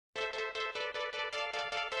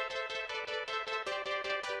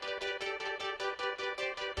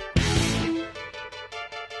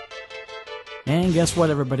And guess what,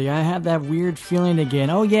 everybody? I have that weird feeling again.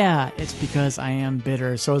 Oh, yeah, it's because I am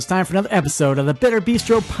bitter. So it's time for another episode of the Bitter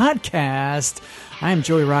Bistro podcast. I am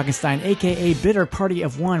Joey Rockenstein, a.k.a. Bitter Party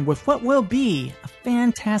of One, with what will be a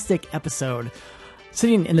fantastic episode.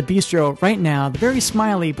 Sitting in the bistro right now, the very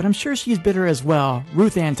smiley, but I'm sure she's bitter as well,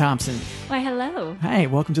 RuthAnn Thompson. Why, hello. Hi,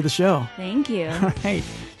 welcome to the show. Thank you. All right.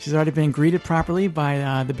 She's already been greeted properly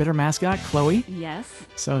by the bitter mascot, Chloe. Yes.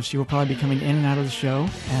 So she will probably be coming in and out of the show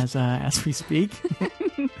as we speak.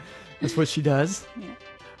 That's what she does. Yeah.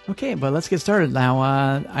 Okay, but let's get started now.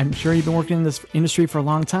 I'm sure you've been working in this industry for a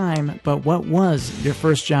long time, but what was your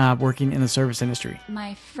first job working in the service industry?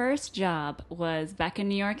 My first job was back in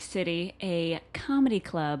New York City, a comedy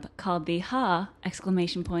club called the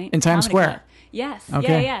exclamation point. In Times Comedy Square? Club. Yes.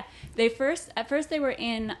 Okay. Yeah. At first they were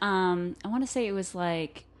in, I want to say it was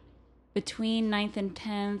like between 9th and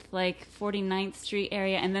 10th, like 49th Street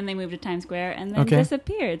area, and then they moved to Times Square and then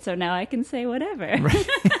disappeared. So now I can say whatever. Right.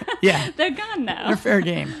 Yeah. They're gone now. They're fair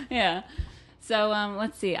game. Yeah. So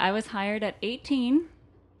let's see. I was hired at 18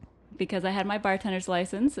 because I had my bartender's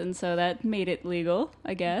license, and so that made it legal,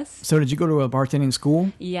 I guess. So did you go to a bartending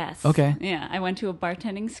school? Yes. Okay. Yeah, I went to a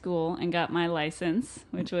bartending school and got my license,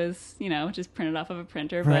 which was, just printed off of a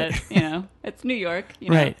printer, Right. but, it's New York,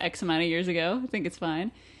 Right. X amount of years ago. I think it's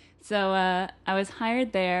fine. So I was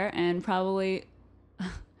hired there, and probably...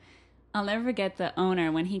 I'll never forget the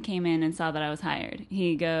owner when he came in and saw that I was hired.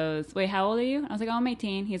 He goes, "Wait, how old are you?" I was like, "Oh, I'm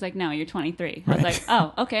 18." He's like, "No, you're 23." I was like,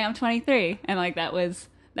 "Oh, okay, I'm 23." And like that was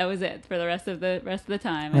it for the rest of the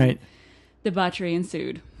time. And Right. debauchery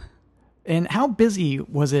ensued. And how busy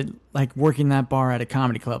was it, like, working that bar at a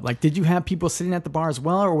comedy club? Like, did you have people sitting at the bar as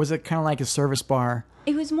well, or was it kind of like a service bar?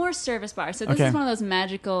 It was more service bar. So this is one of those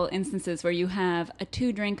magical instances where you have a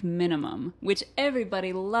 2-drink minimum, which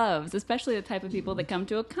everybody loves, especially the type of people that come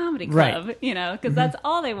to a comedy club, Right. Because that's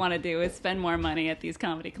all they want to do is spend more money at these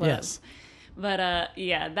comedy clubs. Yes. But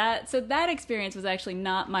that experience was actually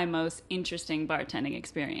not my most interesting bartending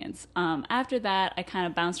experience. After that, I kind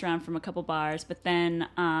of bounced around from a couple bars, but then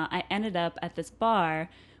I ended up at this bar,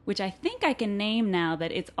 which I think I can name now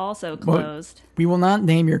that it's also closed. Well, we will not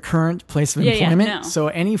name your current place of employment, no. so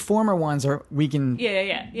any former ones we can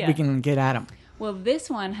get at them. Well, this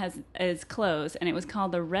one is closed, and it was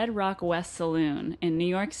called the Red Rock West Saloon in New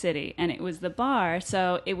York City, and it was the bar.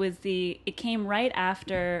 So it came right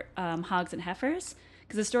after Hogs and Heifers,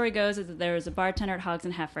 because the story goes is that there was a bartender at Hogs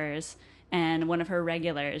and Heifers, and one of her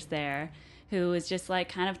regulars there, who was just like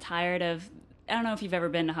kind of tired of. I don't know if you've ever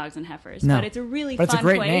been to Hogs and Heifers, no. But it's a really but fun it's a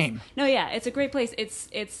great place. Name. No, yeah, it's a great place.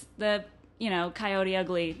 It's the Coyote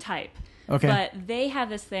Ugly type. Okay. But they have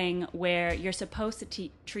this thing where you're supposed to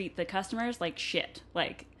treat the customers like shit.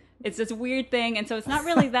 Like, it's this weird thing. And so it's not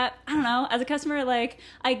really that, I don't know, as a customer, like,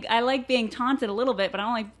 I like being taunted a little bit, but I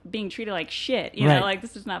don't like being treated like shit. You know, like,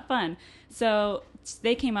 this is not fun. So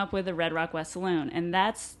they came up with the Red Rock West Saloon. And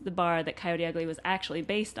that's the bar that Coyote Ugly was actually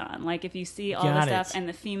based on. Like, if you see all the stuff and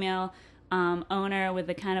the female owner with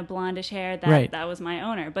the kind of blondish hair, that was my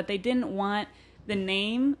owner. But they didn't want the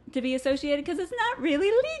name to be associated because it's not really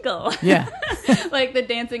legal. Yeah. Like the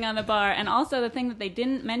dancing on the bar. And also the thing that they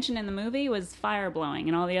didn't mention in the movie was fire blowing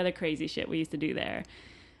and all the other crazy shit we used to do there.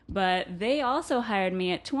 But they also hired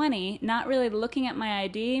me at 20, not really looking at my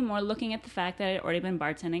ID, more looking at the fact that I'd already been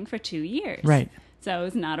bartending for 2 years. Right. So it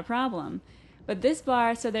was not a problem. But this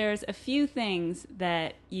bar, so there's a few things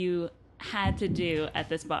that you had to do at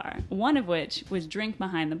this bar. One of which was drink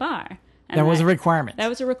behind the bar. And that was a requirement. That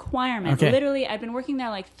was a requirement. Okay. Literally, I'd been working there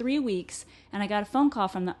like 3 weeks, and I got a phone call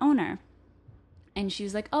from the owner. And she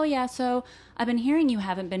was like, "Oh, yeah, so I've been hearing you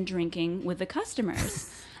haven't been drinking with the customers."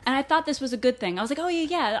 And I thought this was a good thing. I was like, "Oh,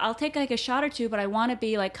 yeah, I'll take like a shot or two, but I want to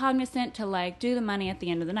be like cognizant to like do the money at the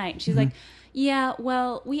end of the night." And she's like, "Yeah,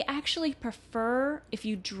 well, we actually prefer if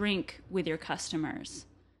you drink with your customers."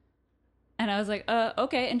 And I was like,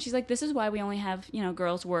 okay. And she's like, "This is why we only have,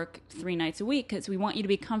 girls work 3 nights a week, because we want you to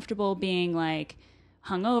be comfortable being like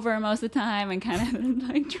hungover most of the time and kind of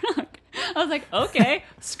like drunk." I was like, okay,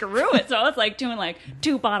 screw it. So I was like doing like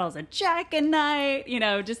 2 bottles of Jack a night,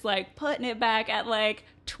 just like putting it back at like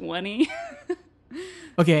 20.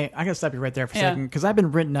 Okay, I gotta stop you right there for a second, because I've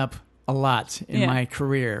been written up a lot in my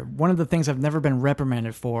career. One of the things I've never been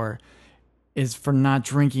reprimanded for is for not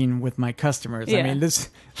drinking with my customers. Yeah. I mean, this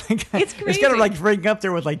like, it's crazy. It's kind of like ranking up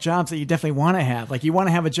there with like jobs that you definitely want to have. Like you want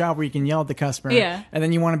to have a job where you can yell at the customer, and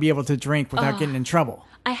then you want to be able to drink without getting in trouble.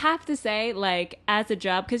 I have to say, like, as a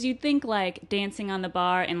job, because you'd think, like, dancing on the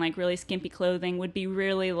bar in, like, really skimpy clothing would be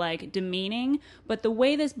really, like, demeaning. But the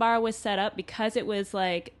way this bar was set up, because it was,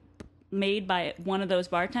 like, made by one of those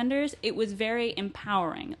bartenders, it was very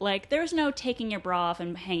empowering. Like, there's no taking your bra off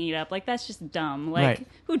and hanging it up. Like, that's just dumb. Like, Right.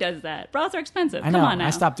 who does that? Bras are expensive. I know. Come on now. I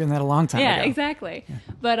stopped doing that a long time ago. Yeah, exactly. Yeah.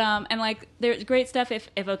 But, and like, there's great stuff. If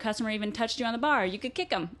a customer even touched you on the bar, you could kick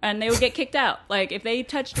them and they would get kicked out. Like, if they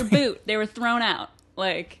touched your boot, they were thrown out.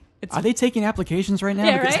 Like, are they taking applications right now?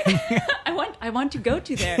 Yeah, right? I want to go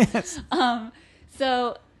to there. Yes.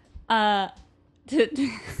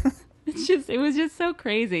 It was just so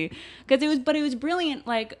crazy because it was brilliant,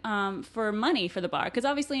 like, for money for the bar. Because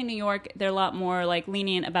obviously in New York, they're a lot more like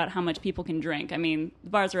lenient about how much people can drink. I mean,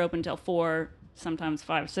 the bars are open until 4, sometimes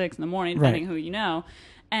 5, 6 in the morning, depending who you know.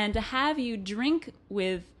 And to have you drink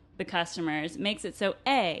with the customers makes it so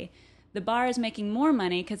the bar is making more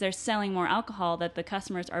money because they're selling more alcohol that the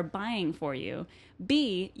customers are buying for you.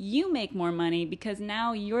 B, you make more money because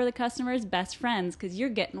now you're the customer's best friends because you're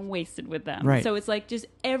getting wasted with them. Right. So it's like just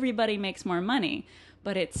everybody makes more money,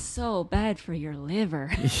 but it's so bad for your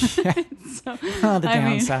liver. The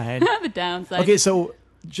downside. The downside. Okay, so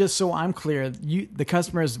just so I'm clear, the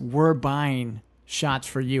customers were buying shots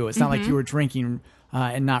for you. It's not like you were drinking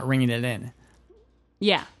and not ringing it in.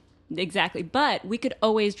 Yeah. Exactly. But we could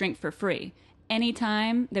always drink for free.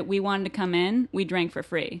 Anytime that we wanted to come in, we drank for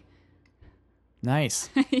free. Nice.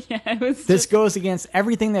 Yeah, it was. This goes against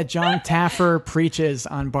everything that John Taffer preaches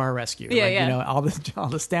on Bar Rescue. Yeah, like, yeah. You know, all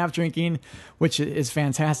the staff drinking, which is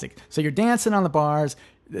fantastic. So you're dancing on the bars.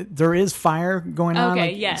 There is fire going on.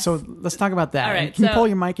 Okay, yes. So let's talk about that. All right, Can you pull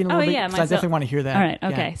your mic in a little bit? Yeah, Because I definitely want to hear that. All right,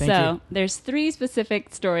 okay. Yeah, thank you. There's 3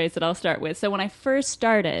 specific stories that I'll start with. So when I first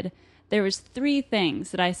started, there was 3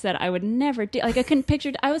 things that I said I would never do. Like, I couldn't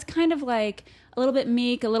picture. I was kind of like a little bit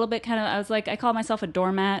meek, a little bit kind of. I was like, I called myself a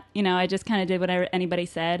doormat. You know, I just kind of did whatever anybody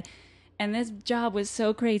said. And this job was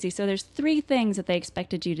so crazy. So there's 3 things that they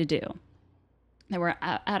expected you to do that were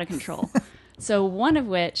out of control. So one of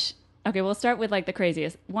which, okay, we'll start with like the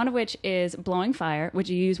craziest. One of which is blowing fire, which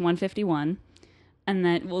you use 151, and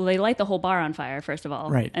then they light the whole bar on fire first of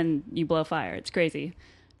all, right? And you blow fire. It's crazy.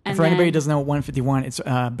 And for anybody who doesn't know, 151, it's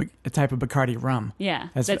a type of Bacardi rum. Yeah,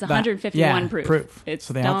 that's 151 proof.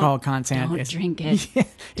 So the alcohol content don't drink it.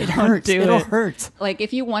 It hurts. It'll hurt. Like,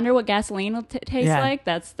 if you wonder what gasoline will taste like,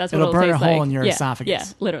 that's what it'll burn taste a hole like. in your esophagus. Yeah,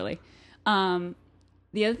 literally. The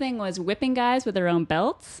other thing was whipping guys with their own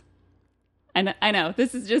belts. And I know,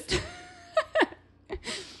 this is just...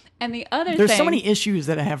 And the other There's thing... so many issues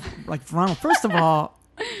that I have. Like, Ronald, first of all...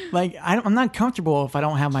 Like, I'm not comfortable if I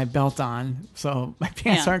don't have my belt on, so my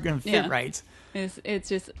pants aren't going to fit right. It's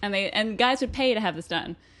just, and guys would pay to have this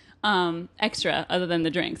done, extra other than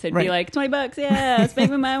the drinks. They'd be like, $20, yeah, let's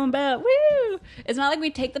make me my own belt, woo! It's not like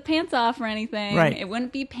we take the pants off or anything. Right. It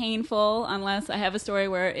wouldn't be painful unless I have a story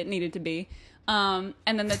where it needed to be. And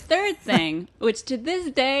then the third thing, which to this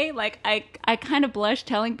day, like, I kind of blush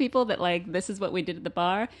telling people that, like, this is what we did at the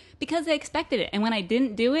bar because they expected it. And when I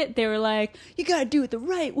didn't do it, they were like, you got to do it the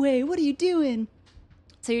right way. What are you doing?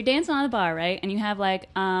 So you're dancing on the bar, right? And you have, like,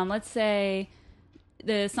 let's say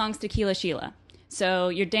the song's Tequila Sheila. So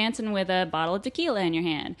you're dancing with a bottle of tequila in your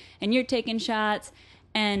hand and you're taking shots.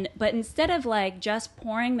 But instead of, like, just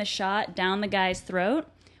pouring the shot down the guy's throat,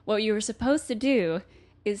 what you were supposed to do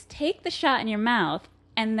is take the shot in your mouth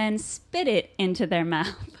and then spit it into their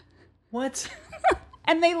mouth. What?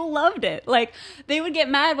 And they loved it. Like, they would get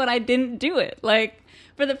mad when I didn't do it. Like,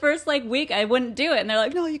 for the first, like, week, I wouldn't do it. And they're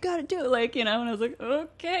like, no, you got to do it. Like, you know, and I was like,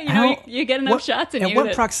 okay. You know, you get enough shots in you. And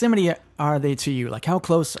what proximity are they to you? Like, how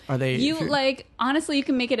close are they? Like, honestly, you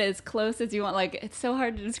can make it as close as you want. Like, it's so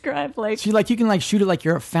hard to describe. Like, so you can, like, shoot it like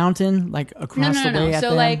you're a fountain, like, across the way at So,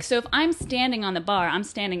 them? like, so if I'm standing on the bar, I'm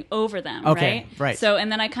standing over them, right? So,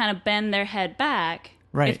 and then I kind of bend their head back.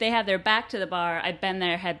 Right. If they have their back to the bar, I bend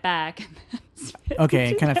their head back. Okay,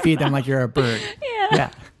 and kind of feed them like you're a bird.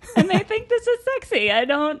 Yeah. And they think this is sexy. I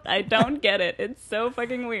don't get it. It's so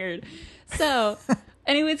fucking weird. So,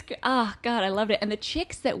 anyways, oh God, I loved it. And the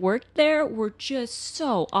chicks that worked there were just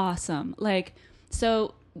so awesome. Like,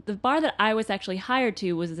 so the bar that I was actually hired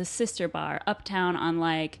to was the sister bar uptown on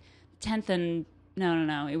like 10th and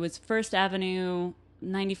no, it was 1st Avenue,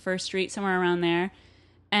 91st Street, somewhere around there.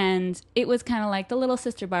 And it was kind of like the little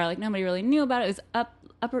sister bar. Like, nobody really knew about it. It was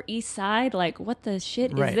Upper East Side. Like, what the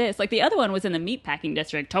shit is this? Like, the other one was in the meatpacking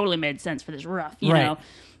district. Totally made sense for this rough, you know,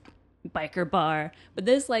 biker bar. But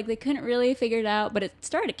this, like, they couldn't really figure it out. But it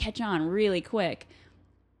started to catch on really quick.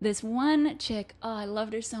 This one chick, oh, I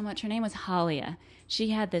loved her so much. Her name was Halia.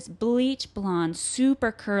 She had this bleach blonde,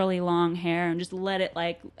 super curly long hair and just let it,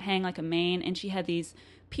 like, hang like a mane. And she had these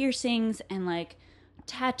piercings and, like,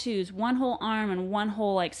 tattoos, one whole arm and one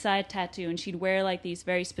whole like side tattoo, and she'd wear like these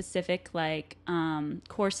very specific like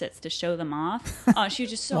corsets to show them off. Oh, she was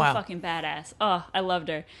just so Wow. fucking badass. Oh, I loved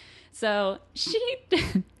her. So she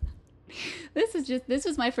this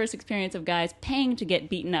was my first experience of guys paying to get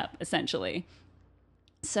beaten up, essentially.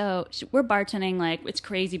 So we're bartending, like it's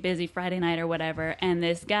crazy busy Friday night or whatever, and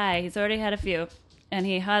this guy, he's already had a few, and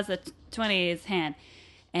he has a 20 in his hand,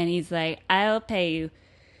 and he's like, I'll pay you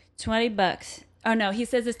 $20. Oh no, he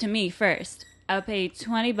says this to me first. I'll pay you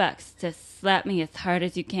 $20 to slap me as hard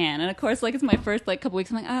as you can. And of course, like it's my first like couple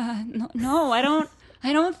weeks. I'm like, no, I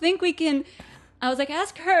don't think we can. I was like,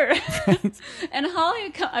 ask her. And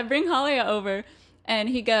I bring Holly over, and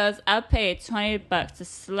he goes, I'll pay you $20 to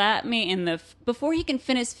slap me in the. Before he can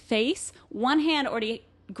finish face, one hand already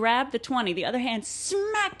grabbed the 20, the other hand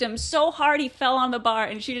smacked him so hard he fell on the bar,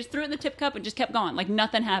 and she just threw it in the tip cup and just kept going like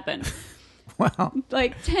nothing happened. Wow.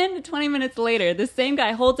 Like 10 to 20 minutes later, the same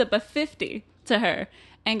guy holds up a 50 to her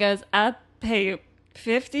and goes, I'll pay you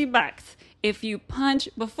 $50 if you punch.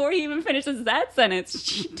 Before he even finishes that sentence,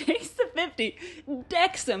 she takes the 50,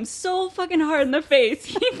 decks him so fucking hard in the face.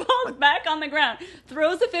 He falls back on the ground,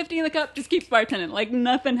 throws the 50 in the cup, just keeps bartending like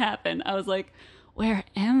nothing happened. I was like, where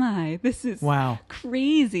am I? This is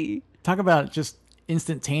crazy. Talk about just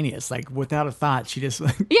instantaneous, like without a thought. She just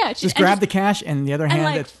she just grabbed the cash, and the other hand,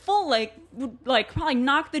 like full like probably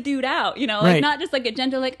knock the dude out, you know, like right. Not just like a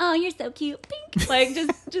gentle like, oh, you're so cute, pink, like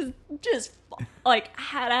just like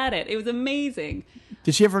had at it. It was amazing.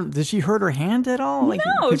 Did she hurt her hand at all? Like,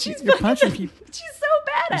 no, you're punching people. She's so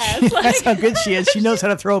badass. Like, that's how good she is. She knows how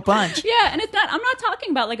to throw a punch. Yeah, and it's not. I'm not talking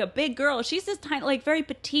about like a big girl. She's this tiny, like very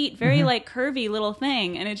petite, very like curvy little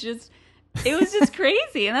thing, and it was just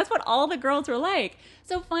crazy, and that's what all the girls were like.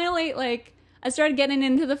 So finally, like, I started getting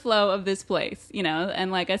into the flow of this place, you know,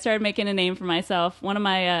 and like I started making a name for myself. One of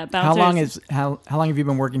my bouncers. How long have you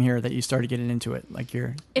been working here that you started getting into it? Like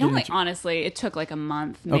honestly, it took like a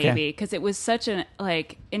month maybe, because it was such an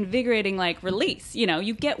like invigorating like release. You know,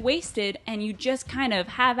 you get wasted and you just kind of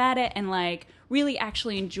have at it and like really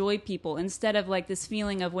actually enjoy people, instead of like this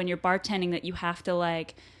feeling of when you're bartending that you have to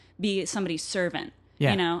like be somebody's servant.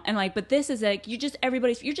 Yeah. You know, and like, but this is like, you're just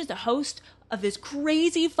a host of this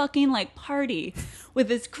crazy fucking like party with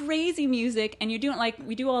this crazy music, and you're doing like,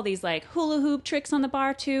 we do all these like hula hoop tricks on the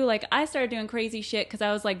bar too. Like I started doing crazy shit because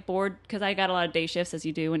I was like bored, because I got a lot of day shifts, as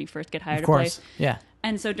you do when you first get hired. Of course. To play. Yeah.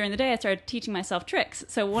 And so during the day I started teaching myself tricks.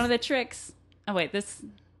 So one of the tricks, this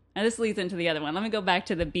leads into the other one. Let me go back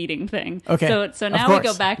to the beating thing. Okay. So now we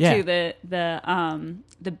go back to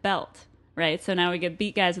the belt. Right, so now we get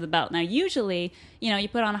beat guys with a belt. Now, usually, you know, you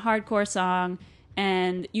put on a hardcore song,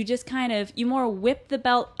 and you just kind of, you more whip the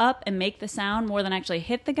belt up and make the sound more than actually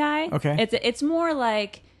hit the guy. Okay. It's more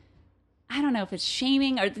like, I don't know if it's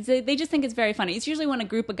shaming, or they just think it's very funny. It's usually when a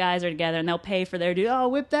group of guys are together and they'll pay for their dude. Oh,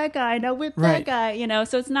 whip that guy, no, whip that guy. You know,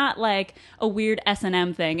 so it's not like a weird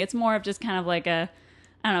S&M thing. It's more of just kind of like a,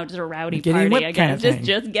 I don't know, just a rowdy party, I guess.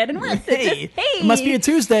 Just getting whipped. Hey, it must be a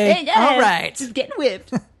Tuesday. Hey, all right. Just getting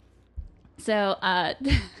whipped. So,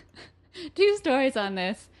 2 stories on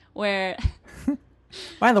this where...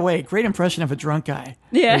 By the way, great impression of a drunk guy.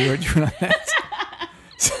 Yeah. You were doing on that.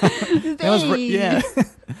 So, that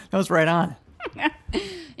was right on.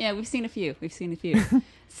 Yeah, we've seen a few.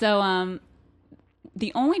 So,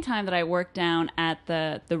 the only time that I worked down at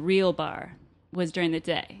the real bar was during the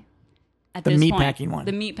day. At the this meatpacking one.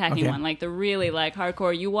 The meatpacking one, like the really like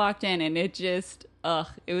hardcore. You walked in and it just...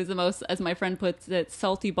 it was the most, as my friend puts it,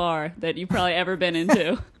 salty bar that you've probably ever been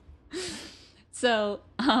into. So,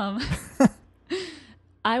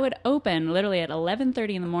 I would open literally at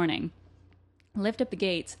 11:30 in the morning, lift up the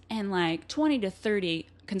gates, and like 20 to 30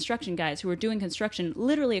 construction guys who were doing construction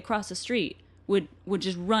literally across the street would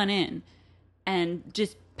just run in and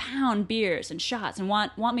just pound beers and shots and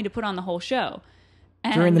want me to put on the whole show.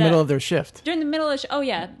 And, during the middle of their shift. During the middle of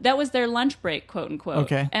that was their lunch break, quote unquote.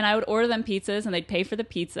 Okay. And I would order them pizzas, and they'd pay for the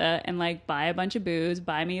pizza and like buy a bunch of booze,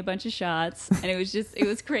 buy me a bunch of shots, and it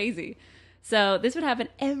was crazy. So this would happen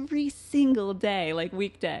every single day, like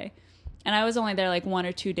weekday. And I was only there like 1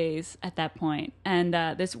 or 2 days at that point. And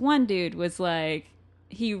this one dude was like,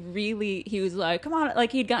 he was like, come on,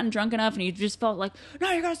 like he'd gotten drunk enough, and he just felt like, no,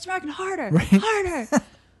 you gotta smack it harder, harder.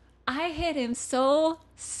 I hit him so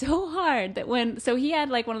hard that so he had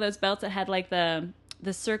like one of those belts that had like the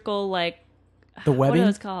circle, like the webbing. What are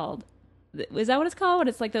those called? Is that what it's called?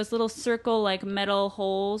 It's like those little circle like metal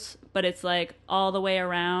holes, but it's like all the way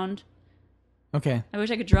around. Okay. I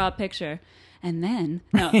wish I could draw a picture. And then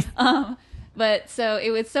but so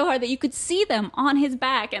it was so hard that you could see them on his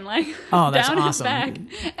back and like that's down awesome. his back.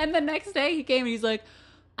 And the next day he came and he's like,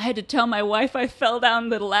 I had to tell my wife I fell down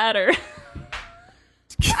the ladder.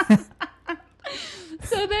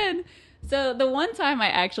 So the one time I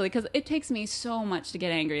actually, because it takes me so much to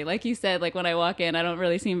get angry. Like you said, like when I walk in, I don't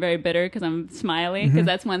really seem very bitter because I'm smiley. Because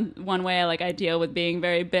that's one way I deal with being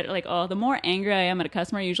very bitter. Like, the more angry I am at a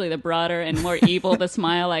customer, usually the broader and more evil the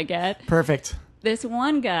smile I get. Perfect. This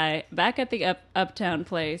one guy back at the uptown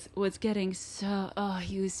place was getting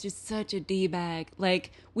he was just such a D-bag.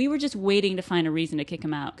 Like, we were just waiting to find a reason to kick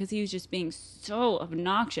him out because he was just being so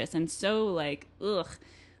obnoxious and so like, ugh.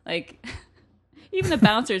 Like, even the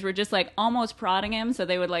bouncers were just like almost prodding him so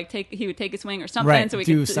they would like he would take a swing or something. Right, so we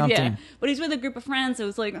do could, something. Yeah. But he's with a group of friends, so it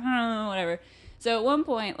was like, whatever. So at one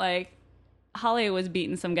point, like, Holly was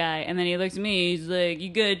beating some guy, and then he looks at me, he's like, you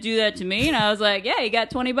gonna do that to me? And I was like, yeah, you got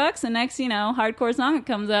 $20, and next, hardcore song that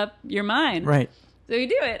comes up, you're mine. Right. So we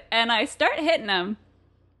do it, and I start hitting him,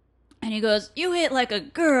 and he goes, you hit like a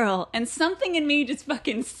girl, and something in me just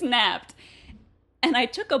fucking snapped, and I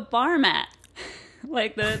took a bar mat,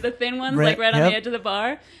 like the thin ones, right on the edge of the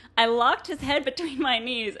bar. I locked his head between my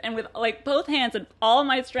knees and with like both hands and all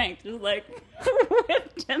my strength just like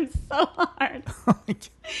whipped him so hard.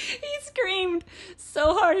 He screamed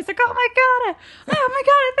so hard. He's like, oh my God,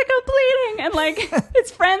 I think I'm bleeding. And like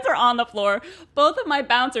his friends are on the floor. Both of my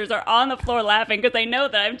bouncers are on the floor laughing because they know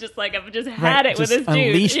that I've just had it with this dude.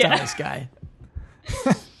 Unleashed on this guy.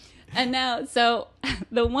 And now, so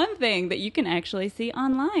the one thing that you can actually see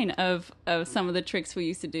online of some of the tricks we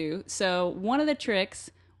used to do. So one of the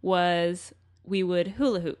tricks was we would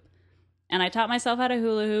hula hoop. And I taught myself how to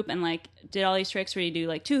hula hoop and like did all these tricks where you do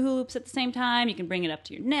like 2 hula hoops at the same time. You can bring it up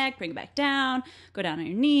to your neck, bring it back down, go down on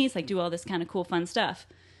your knees, like do all this kind of cool fun stuff.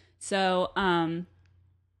 So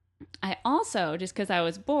I also, just because I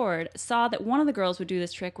was bored, saw that one of the girls would do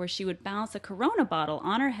this trick where she would bounce a Corona bottle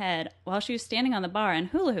on her head while she was standing on the bar and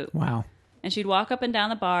hula hoop. Wow. And she'd walk up and down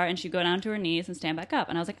the bar and she'd go down to her knees and stand back up.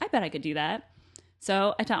 And I was like, I bet I could do that.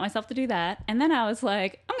 So I taught myself to do that. And then I was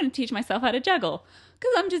like, I'm going to teach myself how to juggle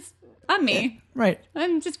because I'm me. Yeah, right.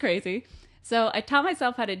 I'm just crazy. So I taught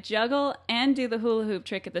myself how to juggle and do the hula hoop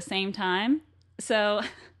trick at the same time. So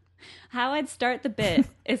how I'd start the bit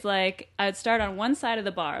is like I would start on one side of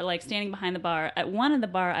the bar, like standing behind the bar. At one of the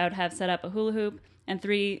bar, I would have set up a hula hoop and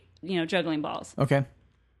 3, juggling balls. Okay.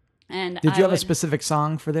 And did you have a specific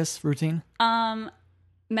song for this routine?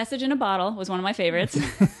 Message in a Bottle was one of my favorites.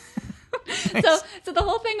 Nice. So the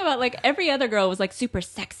whole thing about like every other girl was like super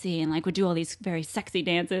sexy and like would do all these very sexy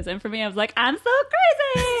dances, and for me I was like, I'm so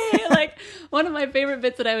crazy. Like one of my favorite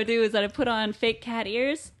bits that I would do is that I put on fake cat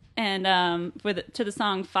ears and to the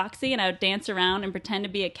song Foxy, and I would dance around and pretend to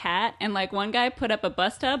be a cat, and like one guy put up a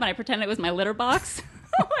bus tub and I pretended it was my litter box.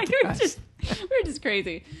 Like we were just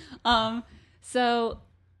crazy. So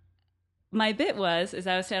my bit is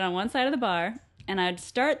I would stand on one side of the bar and I'd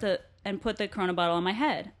start and put the Corona bottle on my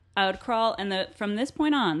head. I would crawl, and from this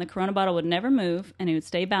point on, the Corona bottle would never move, and it would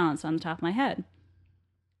stay balanced on the top of my head.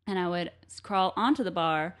 And I would crawl onto the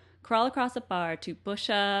bar, crawl across the bar, do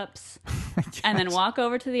push-ups, and then walk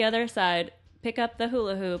over to the other side, pick up the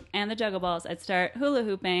hula hoop and the juggle balls. I'd start hula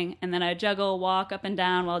hooping, and then I'd juggle, walk up and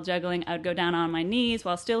down while juggling. I would go down on my knees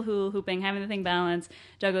while still hula hooping, having the thing balanced,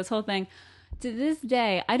 juggle this whole thing. To this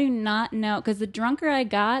day, I do not know, because the drunker I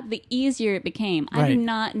got, the easier it became. Right. I do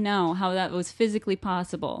not know how that was physically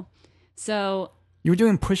possible. So you were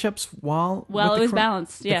doing push-ups while it was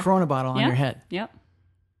balanced. Yeah, the Corona bottle on your head. Yep.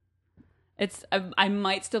 It's I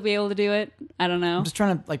might still be able to do it. I don't know. I'm just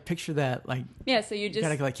trying to like picture that. Like so you just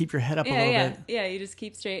gotta like keep your head up a little bit. Yeah, you just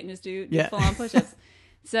keep straight and just do full-on push-ups.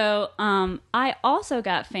 So I also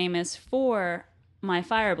got famous for my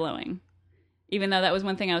fire blowing. Even though that was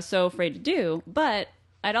one thing I was so afraid to do. But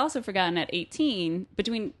I'd also forgotten at 18,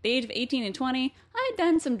 between the age of 18 and 20, I had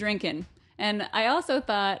done some drinking. And I also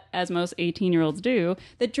thought, as most 18-year-olds do,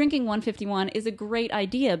 that drinking 151 is a great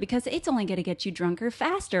idea because it's only going to get you drunker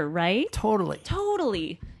faster, right?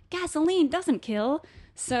 Totally. Gasoline doesn't kill.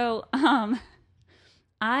 So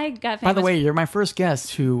I got famous. By the way, you're my first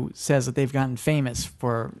guest who says that they've gotten famous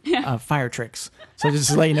for fire tricks. So just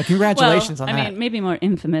to let you know, congratulations on that. I mean, maybe more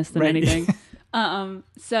infamous than anything.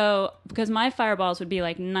 So because my fireballs would be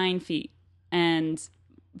like 9 feet, and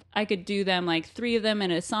I could do them like 3 of them in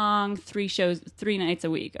a song, 3 shows, 3 nights a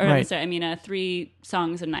week, or right. 3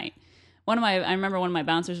 songs a night. I remember one of my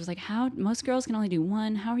bouncers was like, "How most girls can only do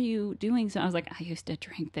 1? How are you doing so?" I was like, "I used to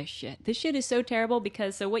drink this shit. This shit is so terrible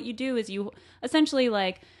because so what you do is you essentially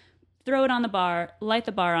like throw it on the bar, light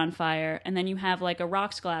the bar on fire, and then you have like a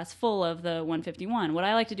rocks glass full of the 151. What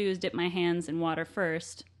I like to do is dip my hands in water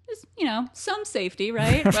first." Just, some safety,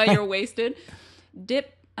 right? While you're wasted.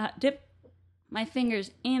 Dip my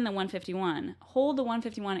fingers in the 151, hold the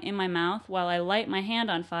 151 in my mouth while I light my hand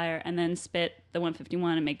on fire and then spit the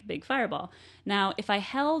 151 and make the big fireball. Now, if I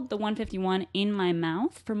held the 151 in my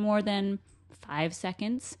mouth for more than 5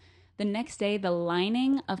 seconds, the next day the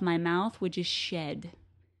lining of my mouth would just shed.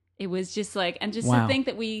 It was just like, and just to think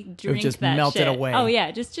that we drink it just that melted shit. away. Oh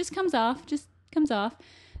yeah, just comes off,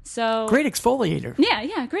 So great exfoliator.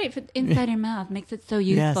 Yeah, great for inside your mouth, makes it so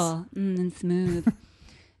youthful and smooth.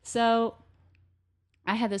 So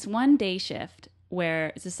I had this one day shift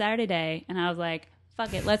where it's a Saturday day, and I was like,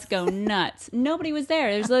 fuck it, let's go nuts. Nobody was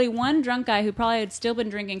there. There's literally one drunk guy who probably had still been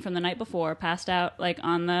drinking from the night before, passed out like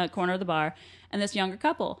on the corner of the bar, and this younger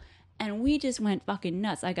couple. And we just went fucking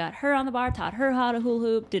nuts. I got her on the bar, taught her how to hula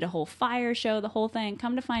hoop, did a whole fire show, the whole thing.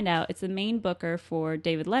 Come to find out, it's the main booker for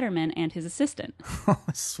David Letterman and his assistant. Oh,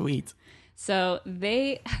 sweet. So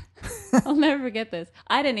they, I'll never forget this.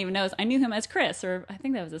 I didn't even know this. I knew him as Chris, or I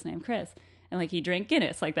think that was his name, Chris. And like he drank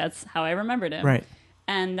Guinness. Like that's how I remembered him. Right.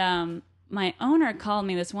 And my owner called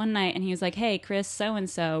me this one night and he was like, hey, Chris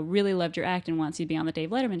so-and-so really loved your act and wants you to be on the Dave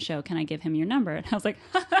Letterman show. Can I give him your number? And I was like,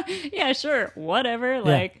 yeah, sure. Whatever.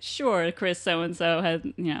 Like, sure. Chris so-and-so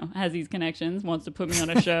has these connections, wants to put me on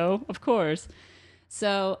a show. Of course.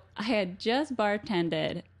 So I had just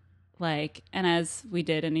bartended, and as we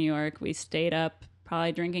did in New York, we stayed up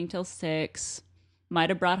probably drinking till 6, might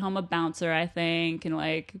have brought home a bouncer, I think,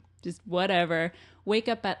 and just whatever. Wake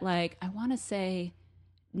up at I want to say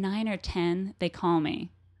 9 or 10, they call me.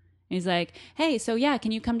 He's like, hey, so yeah,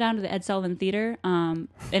 can you come down to the Ed Sullivan Theater in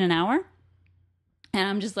an hour? And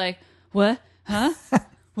I'm just like, what? Huh?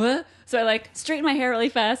 What? So I straighten my hair really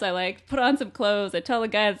fast. I put on some clothes. I tell the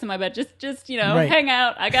guy that's in my bed, just Right. hang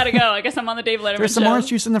out. I gotta go. I guess I'm on the Dave Letterman There's some show. orange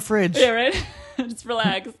juice in the fridge. Yeah, right? Just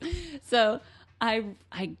relax. So I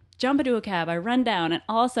jump into a cab. I run down, and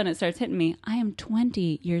all of a sudden it starts hitting me. I am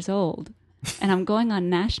 20 years old, and I'm going on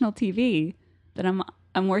national TV that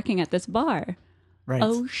I'm working at this bar. Right.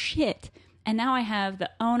 Oh, shit. And now I have the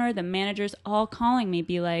owner, the managers all calling me,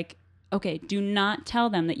 be like, okay, do not tell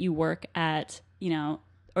them that you work at,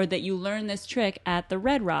 or that you learn this trick at the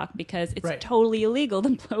Red Rock because it's totally illegal to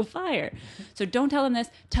blow fire. So don't tell them this,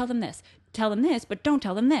 tell them this. Tell them this, but don't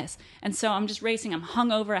tell them this. And so I'm just racing. I'm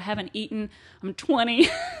hungover. I haven't eaten. I'm 20,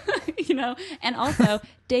 And also,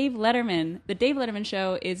 Dave Letterman, the Dave Letterman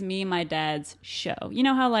show is me and my dad's show. You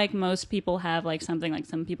know how most people have something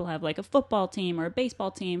some people have a football team or a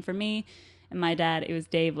baseball team. For me and my dad, it was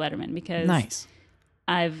Dave Letterman because nice.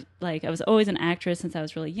 I was always an actress since I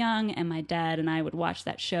was really young, and my dad and I would watch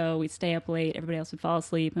that show. We'd stay up late. Everybody else would fall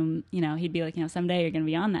asleep, and he'd be like, someday you're going to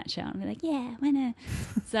be on that show. And I'd be like, yeah, why not?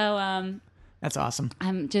 So that's awesome.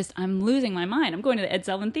 I'm losing my mind. I'm going to the Ed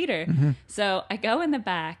Sullivan Theater. Mm-hmm. So I go in the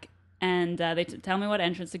back, and they tell me what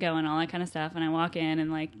entrance to go and all that kind of stuff. And I walk in,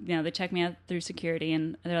 and they check me out through security,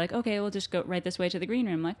 and they're like, okay, we'll just go right this way to the green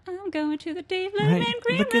room. I'm like, I'm going to the Dave Letterman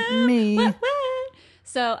green Look room. at me. What?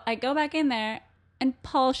 So I go back in there. And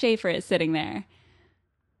Paul Schaefer is sitting there.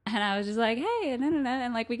 And I was just like, hey,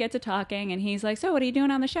 and we get to talking. And he's like, so what are you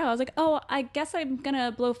doing on the show? I was like, oh, I guess I'm going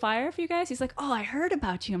to blow fire for you guys. He's like, oh, I heard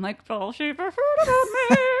about you. I'm like, Paul Schaefer heard about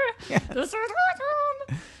me. Yes. This is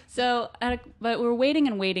awesome. So, but we're waiting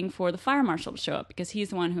and waiting for the fire marshal to show up because he's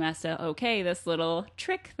the one who has to okay this little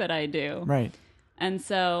trick that I do. Right. And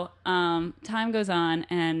so time goes on.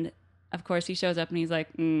 And, of course, he shows up and he's like,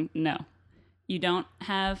 no, you don't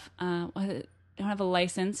have don't have a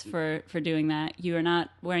license for doing that. You are not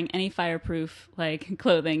wearing any fireproof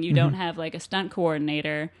clothing. You don't have a stunt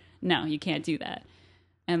coordinator. No, you can't do that.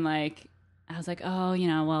 And I was like, oh,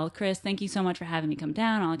 well, Chris, thank you so much for having me come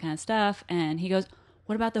down, all that kind of stuff. And he goes,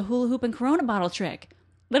 what about the hula hoop and Corona bottle trick?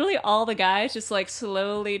 Literally all the guys just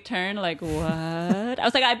slowly turn what? I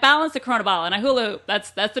was like, I balanced the Corona bottle and I hula hoop. That's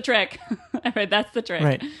the trick. Right, that's the trick.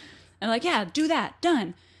 Right. And yeah, do that.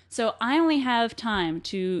 Done. So I only have time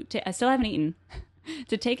I still haven't eaten,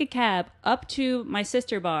 to take a cab up to my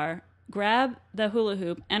sister bar, grab the hula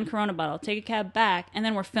hoop and Corona bottle, take a cab back, and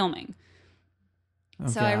then we're filming. Oh,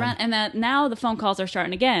 so God. I run, and now the phone calls are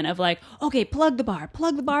starting again of okay, plug the bar,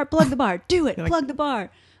 do it, plug the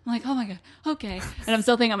bar. I'm like, oh my God, okay. And I'm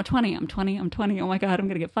still thinking, I'm 20, oh my God, I'm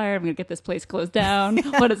going to get fired, I'm going to get this place closed down,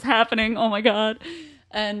 what is happening, oh my God.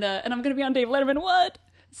 And I'm going to be on Dave Letterman, what?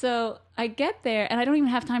 So I get there and I don't even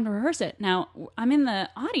have time to rehearse it. Now I'm in the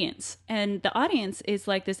audience and the audience is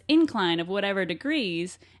this incline of whatever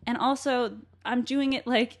degrees. And also I'm doing it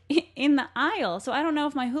in the aisle. So I don't know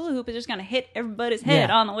if my hula hoop is just going to hit everybody's head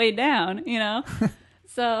on the way down,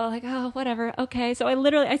 So like, oh, whatever. Okay. So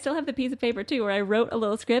I still have the piece of paper too, where I wrote a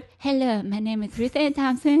little script. Hello, my name is RuthAnn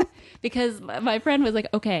Thompson, because my friend was like,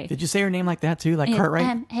 okay. Did you say her name like that too, like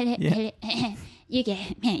Cartwright? You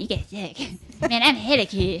get sick, man. I'm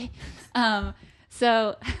headache.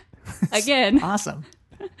 So again, awesome.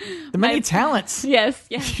 The many talents. Yes.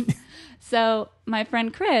 So my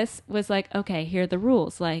friend Chris was like, okay, here are the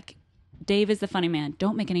rules. Like, Dave is the funny man.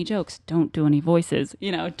 Don't make any jokes. Don't do any voices.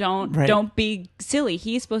 Don't be silly.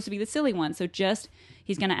 He's supposed to be the silly one. So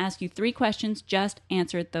he's going to ask you 3 questions. Just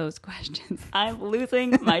answer those questions. I'm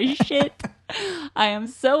losing my shit. I am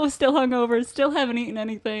so still hungover, still haven't eaten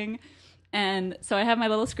anything. And so I have my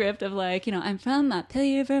little script of like, I'm from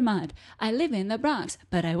Montpelier, Vermont. I live in the Bronx,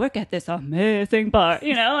 but I work at this amazing bar,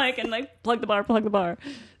 and plug the bar.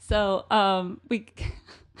 So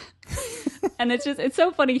and it's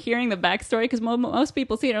so funny hearing the backstory, because most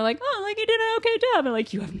people see it and are like, oh, like you did an okay job. And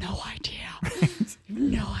like, you have no idea. You have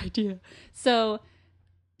no idea. So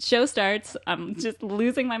show starts. I'm just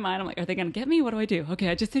losing my mind. I'm like, are they going to get me? What do I do? Okay,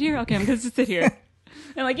 I just sit here. Okay, I'm going to just sit here.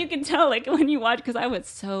 And like, you can tell, like, when you watch, because I was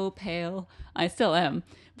so pale. I still am.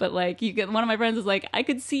 But like, one of my friends was like, I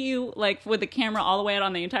could see you like with the camera all the way out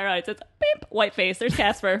on the entire audience. It's beep, white face. There's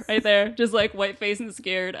Casper right there. Just like white face and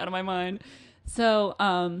scared out of my mind.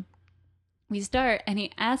 So, we start, and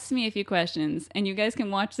he asks me a few questions, and you guys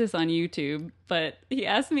can watch this on YouTube, but he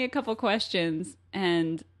asked me a couple questions,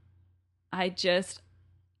 and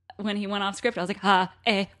when he went off script, I was like, ha,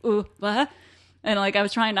 ooh, blah. And like, I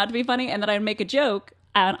was trying not to be funny, and then I'd make a joke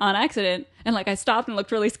on accident, and like, I stopped and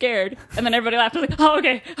looked really scared, and then everybody laughed. I was like, oh,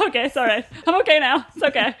 okay, it's all right. I'm okay now. It's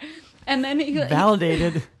okay. And then he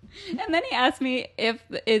validated. And then he asked me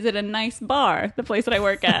is it a nice bar, the place that I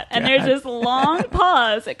work at? And there's this long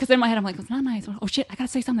pause, because in my head I'm like, it's not nice. Oh shit, I gotta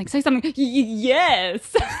say something.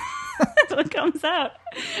 Yes. That's what comes out.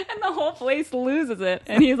 And the whole place loses it.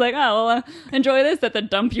 And he's like, oh, well, enjoy this at the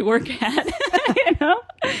dump you work at.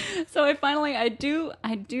 So I do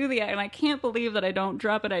the act, and I can't believe that I don't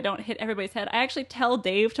drop it. I don't hit everybody's head. I actually tell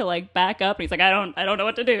Dave to like back up, and he's like, I don't know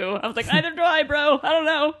what to do. I was like, neither do I, bro. I don't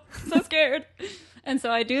know. I'm so scared. And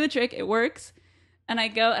so I do the trick. It works. And I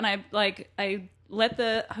go and I let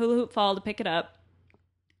the hula hoop fall to pick it up.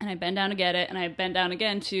 And I bend down to get it. And I bend down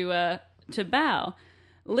again to bow.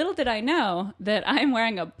 Little did I know that I'm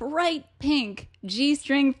wearing a bright pink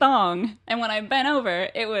G-string thong. And when I bent over,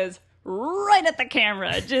 it was right at the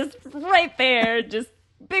camera. Just right there. Just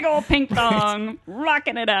big old pink thong.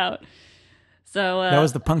 Rocking it out. So that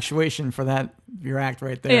was the punctuation for your act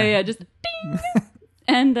right there. Yeah. Just ding.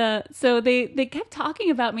 And so they kept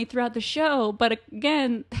talking about me throughout the show. But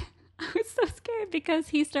again, I was so scared, because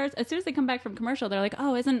he starts, as soon as they come back from commercial, they're like,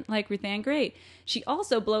 oh, isn't like RuthAnn great? She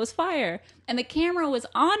also blows fire. And the camera was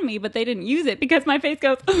on me, but they didn't use it because my face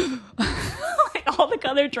goes like all the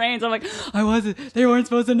color trains. I'm like, they weren't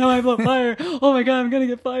supposed to know I blow fire. Oh my God, I'm going to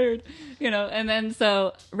get fired. And then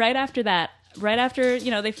so right after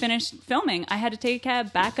they finished filming, I had to take a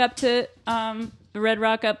cab back up to the Red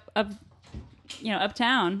Rock up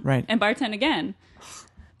uptown, right, and bartend again.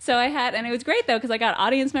 So and it was great though, because I got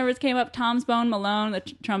audience members came up. Thompson Malone, the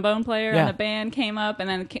trombone player in the band, came up, and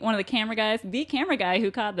then one of the camera guy who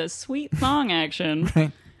caught the sweet song action.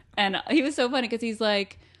 Right. And he was so funny, because he's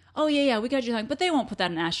like, oh yeah, we got your song, but they won't put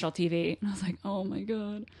that on national TV. And I was like, oh my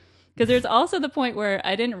God. Because there's also the point where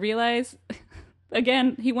I didn't realize,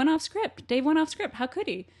 again, he went off script. Dave went off script. How could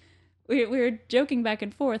he? We were joking back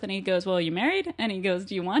and forth, and he goes, well, you married? And he goes,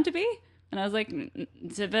 do you want to be? And I was like,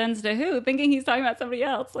 depends to who, thinking he's talking about somebody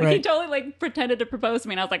else. Like, right. He totally like pretended to propose to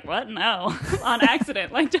me, and I was like, what? No. On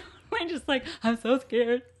accident. Like, totally just like, I'm so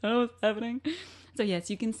scared. I don't know what's happening. So yes,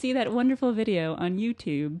 you can see that wonderful video on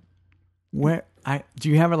YouTube. Where do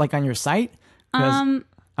you have it like on your site? I'm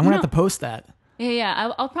gonna have to post that.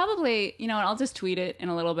 Yeah. I'll probably, I'll just tweet it in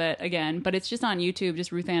a little bit again, but it's just on YouTube,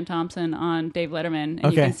 just RuthAnn Thompson on Dave Letterman,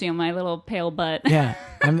 and you can see my little pale butt. Yeah,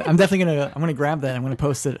 I'm definitely I'm gonna grab that. I'm gonna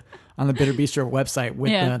post it on the Bitter Bistro website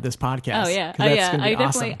with this podcast. Oh yeah,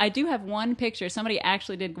 awesome. I do have one picture. Somebody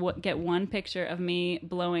actually did get one picture of me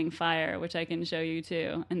blowing fire, which I can show you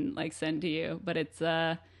too and like send to you. But it's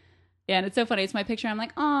and it's so funny. It's my picture. I'm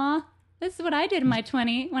like, aw, this is what I did in my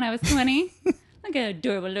 20 when I was 20. Look at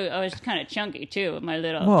adorable look. I was kind of chunky too with my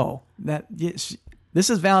little. Whoa, this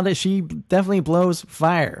is valid. She definitely blows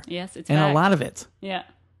fire. Yes, it's and fact. A lot of it. Yeah.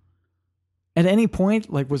 At any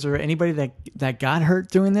point, like, was there anybody that got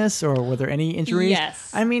hurt doing this, or were there any injuries?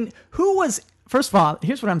 Yes. I mean, who was? First of all,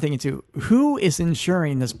 here's what I'm thinking too. Who is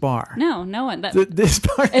insuring this bar? No one. This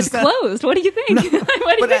bar is closed. What do you think? No,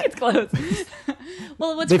 Why do you think it's closed?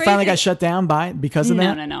 Well, what's they crazy, finally got shut down because of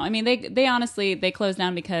that? No. I mean, they honestly, they closed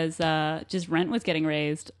down because just rent was getting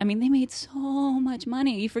raised. I mean, they made so much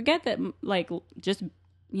money. You forget that, like, just,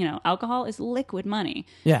 alcohol is liquid money.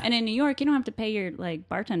 Yeah. And in New York, you don't have to pay your, like,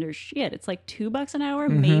 bartenders shit. It's like $2 an hour,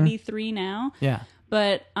 maybe $3 now. Yeah.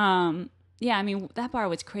 But, yeah, I mean, that bar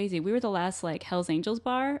was crazy. We were the last, like, Hell's Angels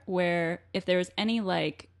bar where if there was any,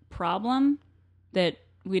 like, problem that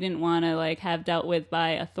we didn't want to, like, have dealt with by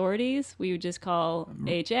authorities, we would just call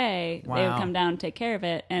HA. Wow. They would come down and take care of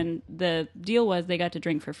it. And the deal was they got to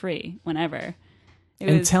drink for free whenever.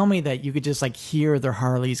 Tell me that you could just, like, hear their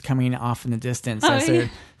Harleys coming off in the distance as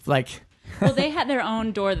they're, like... Well, they had their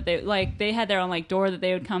own door that they had their own, like, door that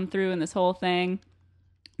they would come through and this whole thing.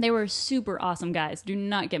 They were super awesome guys. Do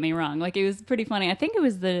not get me wrong. Like, it was pretty funny. I think it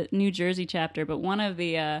was the New Jersey chapter, but one of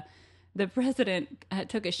the president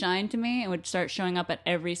took a shine to me and would start showing up at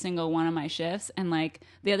every single one of my shifts. And, like,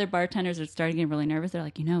 the other bartenders are starting getting really nervous. They're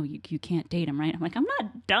like, you can't date him, right? I'm like, I'm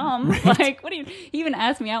not dumb. Right. Like, what do you... He even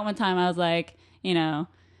asked me out one time. I was like, you're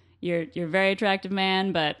a very attractive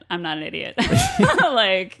man, but I'm not an idiot.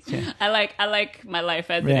 Like, yeah. I like my life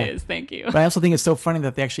as it is. Thank you. But I also think it's so funny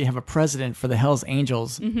that they actually have a president for the Hells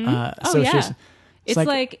Angels Association. It's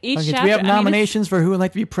like each chapter. Do we have nominations for who would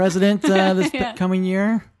like to be president this coming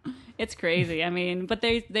year? It's crazy. I mean, but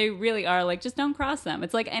they really are like, just don't cross them.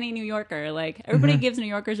 It's like any New Yorker. Like, everybody gives New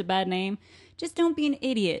Yorkers a bad name. Just don't be an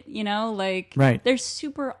idiot, Like, they're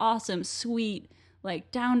super awesome, sweet,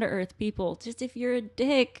 like, down-to-earth people. Just if you're a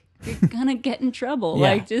dick, you're gonna get in trouble. Yeah.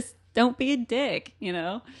 Like, just don't be a dick,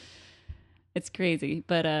 It's crazy.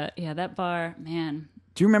 But, yeah, that bar, man.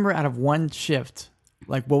 Do you remember out of one shift,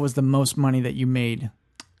 like, what was the most money that you made?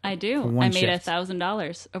 I do. I made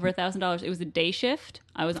 $1,000, over $1,000. It was a day shift.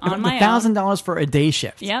 I was on my own. $1,000 for a day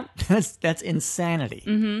shift. Yep. That's insanity.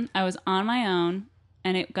 Mm-hmm. I was on my own,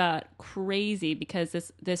 and it got crazy because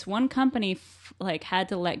this one company had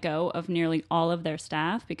to let go of nearly all of their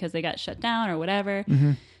staff because they got shut down or whatever.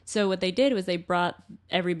 Mm-hmm. So what they did was they brought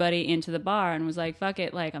everybody into the bar and was like, fuck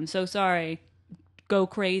it, like, I'm so sorry, go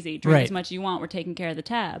crazy, drink as much as you want, we're taking care of the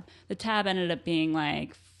tab. The tab ended up being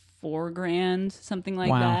like $4,000, something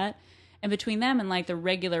like that. And between them and, like, the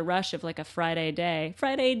regular rush of, like, a Friday day,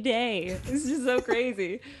 it's just so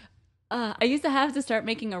crazy. I used to have to start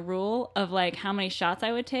making a rule of, like, how many shots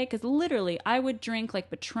I would take, because literally I would drink,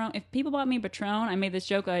 like, Patron. If people bought me Patron, I made this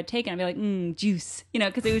joke, I would take it and I'd be like, juice,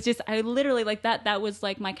 because it was just, I literally, like, that was,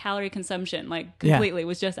 like, my calorie consumption, like, completely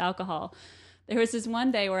was just alcohol. There was this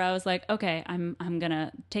one day where I was like, okay, I'm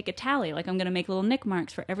gonna take a tally, like, I'm gonna make little nick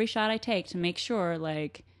marks for every shot I take to make sure,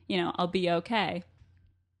 like, I'll be okay.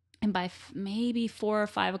 And by maybe 4 or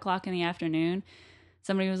 5 o'clock in the afternoon,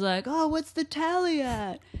 somebody was like, oh, what's the tally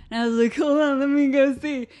at? And I was like, hold on, let me go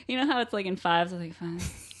see. You know how it's like in fives? I was like,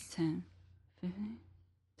 5, 10, 15,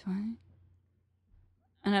 20.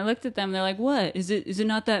 And I looked at them. They're like, what? Is it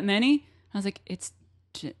not that many? I was like, it's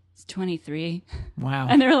 23. Wow.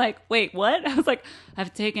 And they were like, wait, what? I was like,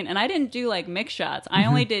 I've taken, and I didn't do, like, mix shots. I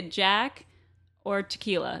only did Jack or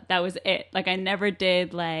tequila. That was it. Like, I never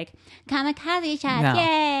did, like, kamikaze shots,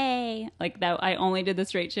 yay! Like, that, I only did the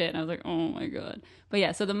straight shit. And I was like, oh my God. But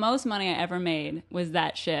yeah, so the most money I ever made was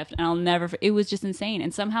that shift. And I'll never, it was just insane.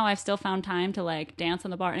 And somehow I've still found time to, like, dance on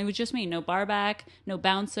the bar. And it was just me. No bar back, no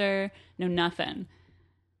bouncer, no nothing.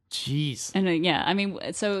 Jeez. And yeah, I mean,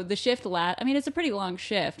 so the shift it's a pretty long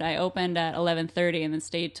shift. I opened at 11:30 and then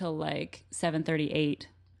stayed till, like, 7:38.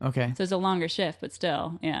 Okay. So it's a longer shift, but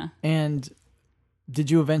still, yeah. And did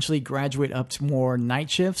you eventually graduate up to more night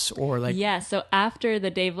shifts or, like? Yeah. So after the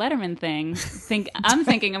Dave Letterman thing, I'm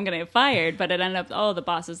thinking I'm going to get fired, but it ended up, the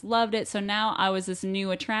bosses loved it. So now I was this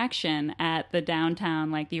new attraction at the downtown,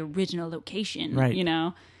 like the original location,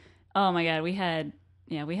 right. Oh my God. We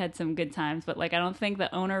had some good times, but, like, I don't think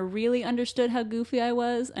the owner really understood how goofy I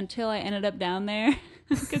was until I ended up down there.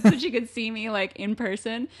 So she could see me, like, in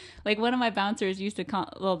person. Like, one of my bouncers used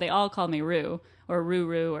to they all called me Rue or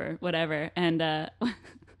Roo or whatever. And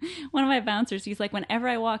one of my bouncers, he's like, whenever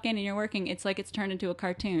I walk in and you're working, it's like it's turned into a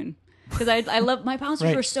cartoon. Because I love, my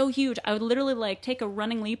bouncers were so huge. I would literally, like, take a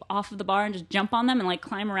running leap off of the bar and just jump on them and, like,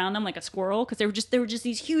 climb around them like a squirrel. Because they were just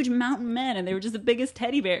these huge mountain men, and they were just the biggest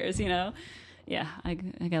teddy bears, Yeah, I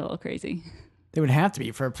got a little crazy. They would have to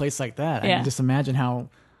be for a place like that. Yeah. I can just imagine how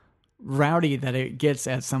rowdy that it gets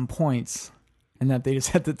at some points, and that they just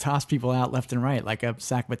had to toss people out left and right like a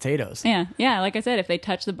sack of potatoes. Yeah. Like I said, if they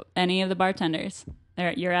touch any of the bartenders,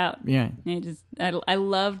 you're out. Yeah. I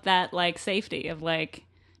love that, like, safety of, like,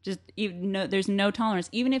 just there's no tolerance.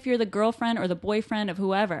 Even if you're the girlfriend or the boyfriend of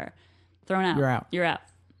whoever, thrown out. You're out. You're out.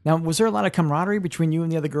 Now, was there a lot of camaraderie between you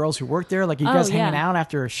and the other girls who worked there? Like, you guys hanging out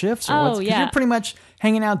after shifts? Or what's, 'cause you're pretty much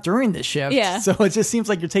hanging out during the shift. Yeah. So it just seems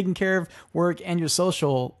like you're taking care of work and your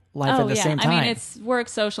social life at the same time. I mean, it's work,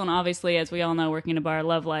 social, and obviously, as we all know, working in a bar,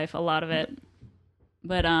 love life, a lot of it.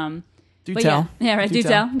 But, Do tell. Yeah, right. Do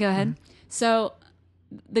tell. Go ahead. So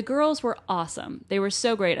the girls were awesome. They were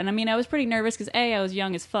so great. And I mean, I was pretty nervous because A, I was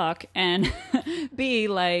young as fuck. And B,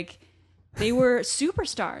 like, they were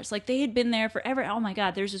superstars. Like, they had been there forever. Oh my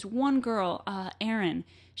God. There's this one girl, Erin.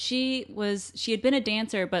 She had been a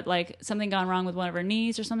dancer, but like something gone wrong with one of her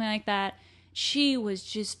knees or something like that. She was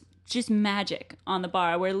just magic on the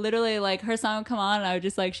bar, where literally like her song would come on and I would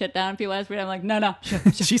just like shut down. People ask me, I'm like, no.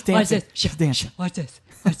 She's dancing. She's dancing. Watch this.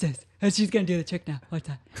 And she's going to do the trick now. Watch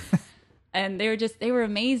that. And they were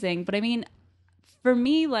amazing. But I mean, for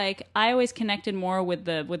me, like, I always connected more with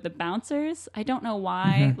the bouncers. I don't know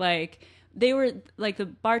why. Mm-hmm. Like, they were like the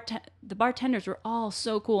bartenders were all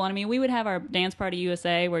so cool. And I mean, we would have our dance party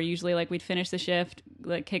USA, where usually like we'd finish the shift,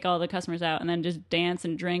 like kick all the customers out, and then just dance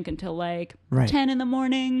and drink until like 10 in the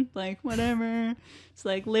morning, like whatever. It's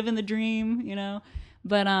like living the dream, you know.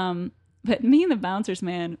 But me and the bouncers,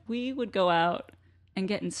 man, we would go out and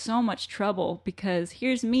get in so much trouble because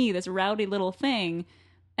here's me, this rowdy little thing.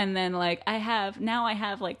 And then, like, I have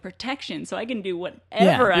like protection, so I can do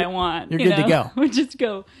whatever I want. You're good to go. We just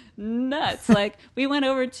go nuts. Like, we went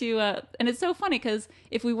over to, and it's so funny because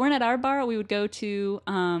if we weren't at our bar, we would go to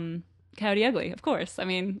Coyote Ugly, of course. I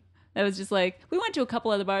mean, that was just like, we went to a couple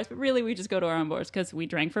other bars, but really we just go to our own bars because we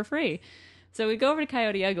drank for free. So we go over to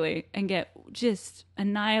Coyote Ugly and get just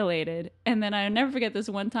annihilated. And then I'll never forget this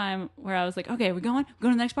one time where I was like, okay, we're going to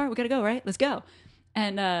the next bar. We got to go, right? Let's go.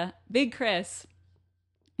 And Big Chris...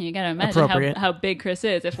 You gotta imagine how big Chris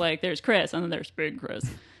is. If like there's Chris and then there's Big Chris,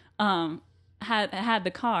 had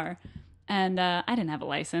the car, and I didn't have a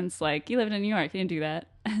license. Like, he lived in New York, he didn't do that.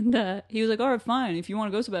 And he was like, "All right, fine. If you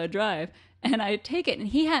want to go somewhere, drive." And I take it, and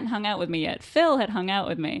he hadn't hung out with me yet. Phil had hung out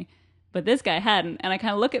with me, but this guy hadn't. And I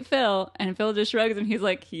kind of look at Phil, and Phil just shrugs, and he's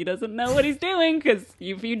like, "He doesn't know what he's doing because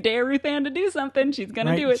if you dare RuthAnn to do something, she's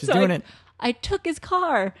gonna do it." She's doing it. I took his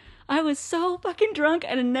car. I was so fucking drunk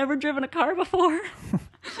and had never driven a car before.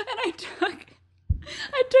 And I took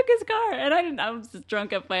his car, and I was just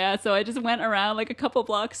drunk up my ass, so I just went around like a couple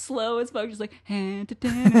blocks slow as fuck, just like, like,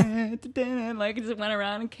 just went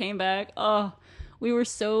around and came back. Oh, we were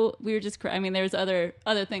just, I mean, there was other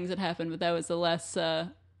things that happened, but that was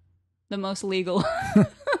the most legal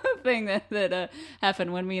thing that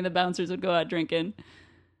happened when me and the bouncers would go out drinking.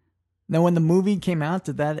 Now, when the movie came out,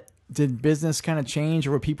 did business kind of change,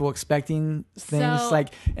 or were people expecting things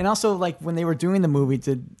and also like when they were doing the movie,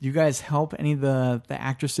 did you guys help any of the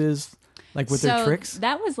actresses like with their tricks?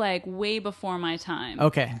 That was like way before my time.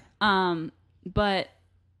 Okay. But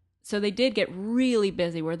so they did get really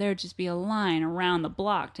busy where there'd just be a line around the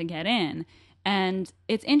block to get in. And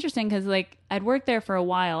it's interesting because like I'd worked there for a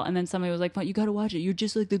while, and then somebody was like, "You got to watch it. You're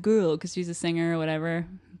just like the girl," because she's a singer or whatever.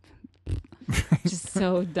 Just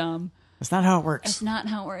so dumb. That's not how it works. It's not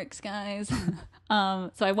how it works, guys. So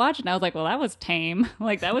I watched it and I was like, well, that was tame.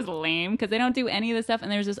 Like, that was lame because they don't do any of this stuff.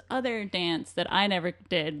 And there's this other dance that I never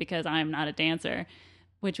did because I'm not a dancer,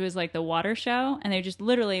 which was like the water show. And they just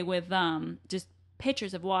literally with just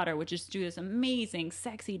pitchers of water would just do this amazing,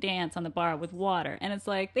 sexy dance on the bar with water. And it's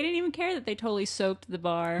like, they didn't even care that they totally soaked the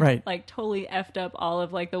bar. Right. Like, totally effed up all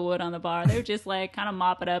of like the wood on the bar. They would just like kind of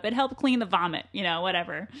mop it up. It helped clean the vomit, you know,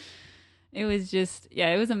 whatever. It was just,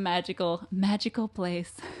 it was a magical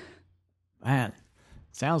place. Man,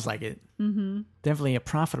 sounds like it. Mm-hmm. Definitely a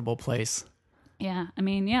profitable place. Yeah, I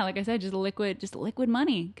mean, like I said, just liquid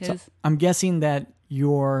money. So I'm guessing that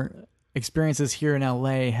your experiences here in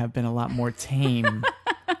LA have been a lot more tame,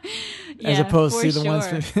 as opposed to the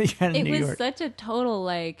ones you had in New York. It was such a total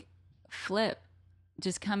like flip.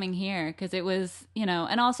 Just coming here because it was, you know,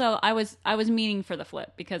 and also I was meaning for the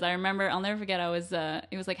flip because I remember, I'll never forget,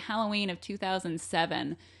 it was like Halloween of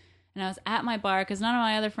 2007 and I was at my bar because none of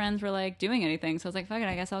my other friends were like doing anything, so I was like, fuck it,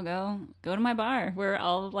 I guess I'll go to my bar where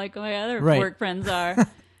all like my other work friends are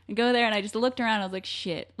and go there. And I just looked around, I was like,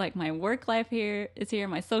 shit, like my work life here is here,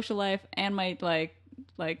 my social life and my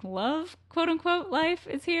like love, quote unquote, life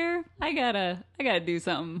is here. I gotta do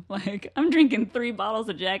something. Like, I'm drinking 3 bottles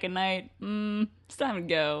of Jack at night. It's time to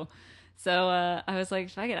go. So I was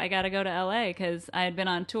like, fuck it, I gotta go to LA because I had been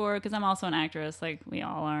on tour because I'm also an actress, like we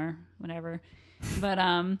all are, whatever. But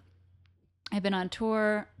I've been on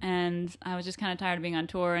tour and I was just kind of tired of being on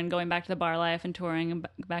tour and going back to the bar life and touring and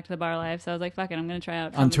back to the bar life. So I was like, fuck it, I'm gonna try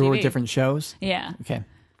out on tour TV. with different shows. Yeah. Okay.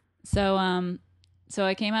 So so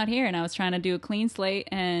I came out here and I was trying to do a clean slate,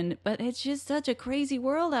 but it's just such a crazy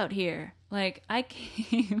world out here. Like I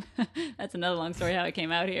came, that's another long story how I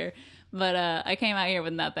came out here. But I came out here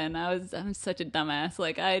with nothing. I'm such a dumbass.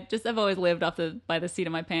 Like I've always lived by the seat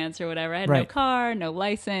of my pants or whatever. I had no car, no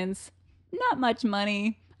license, not much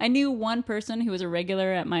money. I knew one person who was a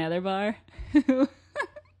regular at my other bar.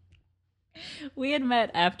 We had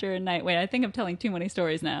met after a night. Wait, I think I'm telling too many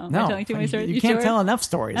stories now. No, I'm telling too many stories. You can't tell enough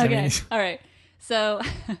stories. Okay, I mean, all right. So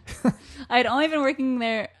I had only been working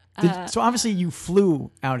there. So obviously you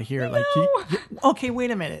flew out here. No. Like, okay, wait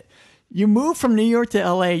a minute. You moved from New York to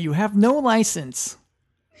LA. You have no license.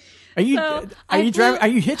 Are you driving? Are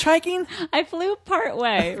you hitchhiking? I flew part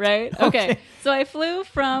way, right? Okay. So I flew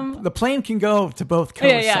from the plane can go to both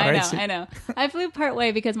coasts. Yeah, I know. I flew part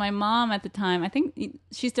way because my mom at the time, I think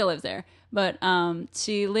she still lives there, but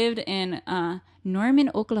she lived in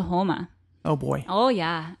Norman, Oklahoma. Oh boy. Oh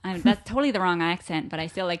yeah, that's totally the wrong accent, but I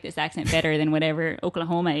still like this accent better than whatever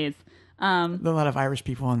Oklahoma is. There are a lot of Irish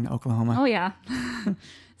people in Oklahoma. Oh yeah.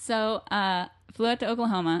 So flew out to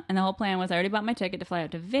Oklahoma, and the whole plan was I already bought my ticket to fly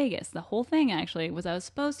out to Vegas. The whole thing actually was I was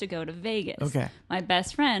supposed to go to Vegas. Okay. My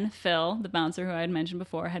best friend Phil, the bouncer who I had mentioned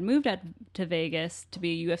before, had moved out to Vegas to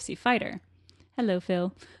be a UFC fighter. Hello,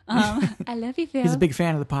 Phil. I love you, Phil. He's a big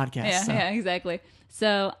fan of the podcast. Yeah, so. yeah, exactly.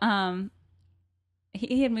 So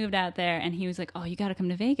he had moved out there, and he was like, oh, you got to come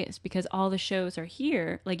to Vegas because all the shows are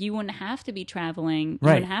here. Like, you wouldn't have to be traveling. You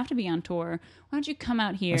wouldn't have to be on tour. Why don't you come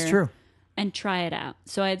out here? That's true. And try it out.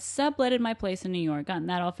 So I had subletted my place in New York, gotten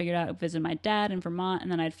that all figured out, visited my dad in Vermont, and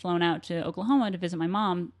then I'd flown out to Oklahoma to visit my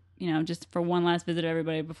mom, just for one last visit to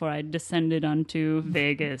everybody before I descended onto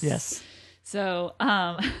Vegas. Yes. So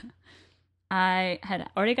I had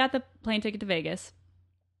already got the plane ticket to Vegas,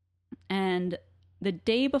 and the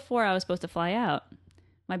day before I was supposed to fly out,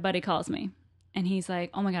 my buddy calls me, and he's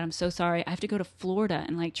like, oh my God, I'm so sorry. I have to go to Florida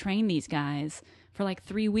and like train these guys for like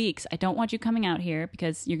 3 weeks. I don't want you coming out here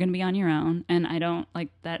because you're going to be on your own. And I don't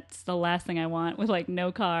that's the last thing I want with like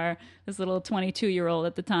no car, this little 22-year-old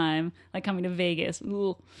at the time, like coming to Vegas.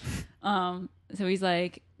 So he's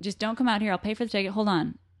like, just don't come out here. I'll pay for the ticket. Hold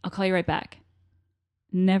on. I'll call you right back.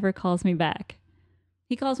 Never calls me back.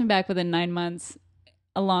 He calls me back within 9 months.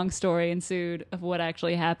 A long story ensued of what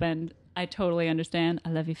actually happened. I totally understand. I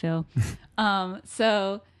love you, Phil.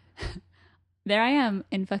 So there I am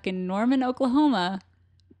in fucking Norman, Oklahoma,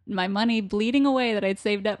 my money bleeding away that I'd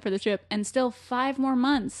saved up for the trip, and still 5 more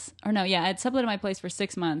months. Or no, yeah, I'd subletted my place for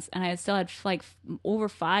 6 months, and I still had like over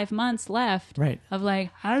 5 months left of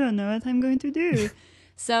like, I don't know what I'm going to do.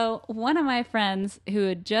 So one of my friends who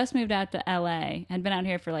had just moved out to LA, had been out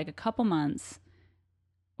here for like a couple months,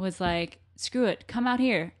 was like, screw it, come out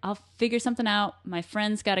here. I'll figure something out. My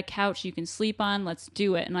friend's got a couch you can sleep on. Let's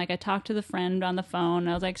do it. And like I talked to the friend on the phone. And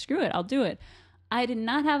I was like, screw it, I'll do it. I did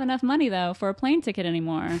not have enough money though for a plane ticket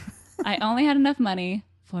anymore. I only had enough money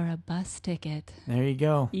for a bus ticket. There you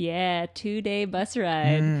go. Yeah, 2-day bus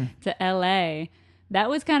ride to LA. That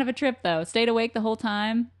was kind of a trip though. Stayed awake the whole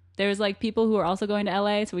time. There was like people who were also going to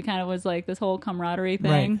LA, so we kind of was like this whole camaraderie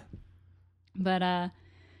thing. Right. But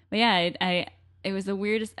yeah, it was the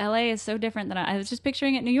weirdest. LA is so different than I was just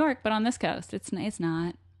picturing it New York, but on this coast. It's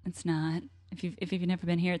not. If you've never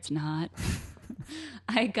been here, it's not.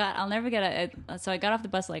 I'll never forget it. So I got off the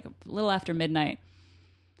bus like a little after midnight.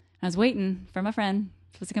 I was waiting for my friend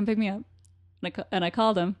supposed to come pick me up, and I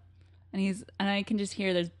called him, and I can just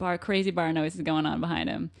hear there's crazy bar noises going on behind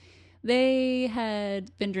him. They had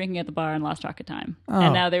been drinking at the bar and lost track of time. Oh.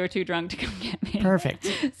 And now they were too drunk to come get me. Perfect.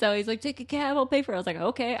 So he's like, take a cab, I'll pay for it. I was like,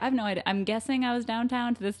 okay, I have no idea. I'm guessing I was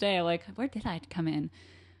downtown to this day. I'm like, where did I come in?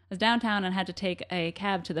 I was downtown and had to take a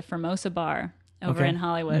cab to the Formosa bar over in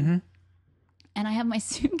Hollywood. Mm-hmm. And I have my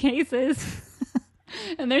suitcases.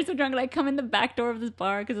 And they're so drunk, and I come in the back door of this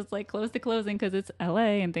bar because it's like close to closing because it's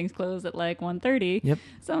LA and things close at like 1:30. Yep.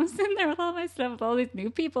 So I'm sitting there with all my stuff with all these new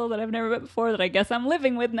people that I've never met before that I guess I'm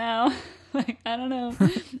living with now. Like, I don't know.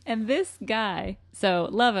 And this guy, so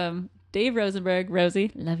love him, Dave Rosenberg, Rosie,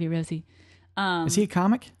 love you, Rosie. Is he a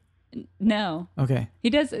comic? No. Okay. He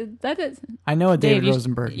does. That is. I know a David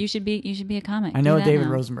Rosenberg. You should be a comic. I know a David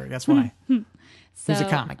Rosenberg. That's why. So, he's a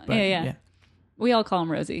comic. But yeah. We all call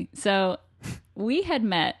him Rosie. So we had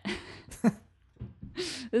met.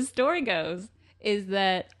 The story goes is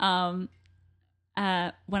that when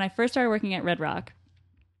I first started working at Red Rock,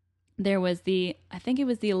 there was I think it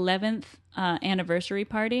was the 11th anniversary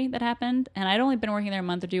party that happened, and I'd only been working there a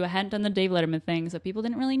month or two. I hadn't done the Dave Letterman thing, so people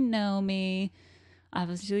didn't really know me.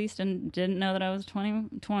 Obviously, didn't know that I was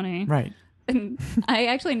 20. Right. And I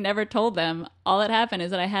actually never told them. All that happened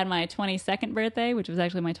is that I had my 22nd birthday, which was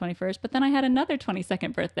actually my 21st, but then I had another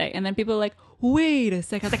 22nd birthday. And then people were like, wait a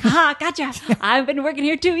second. I was like, ha, gotcha. I've been working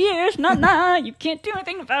here 2 years. Nah, you can't do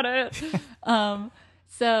anything about it.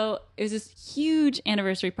 So it was this huge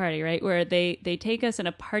anniversary party, right? Where they take us in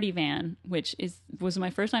a party van, which was my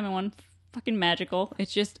first time in one. Fucking magical.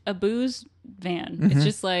 It's just a booze van. Mm-hmm. It's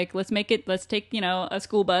just like, let's take, a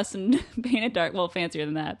school bus and paint it dark. Well, fancier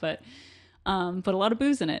than that, but put a lot of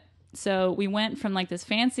booze in it. So we went from like this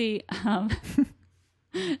fancy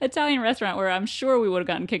Italian restaurant where I'm sure we would have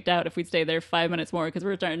gotten kicked out if we'd stayed there 5 minutes more because we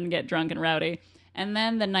were starting to get drunk and rowdy. And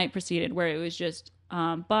then the night proceeded where it was just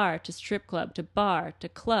bar to strip club to bar to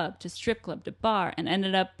club to strip club to bar, and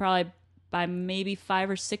ended up probably by maybe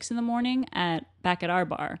 5 or 6 in the morning back at our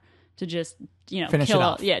bar to just, finish it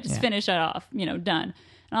off. Finish it off, done. And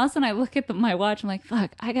all of a sudden I look at my watch, I'm like,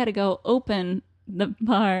 fuck, I gotta go open the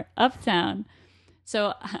bar uptown.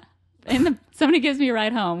 So somebody gives me a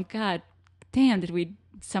ride home. God damn,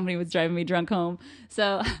 somebody was driving me drunk home.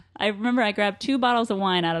 So I remember I grabbed 2 bottles of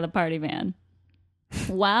wine out of the party van.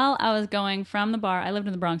 While I was going from the bar, I lived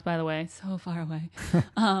in the Bronx, by the way, so far away.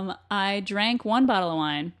 I drank 1 bottle of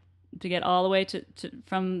wine to get all the way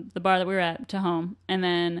from the bar that we were at to home. And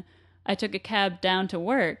then I took a cab down to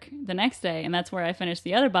work the next day, and that's where I finished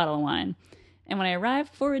the other bottle of wine. And when I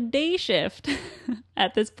arrived for a day shift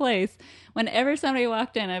at this place, whenever somebody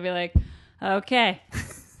walked in, I'd be like, okay,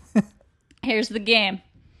 here's the game.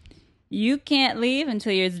 You can't leave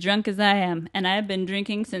until you're as drunk as I am. And I've been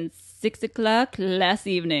drinking since 6 o'clock last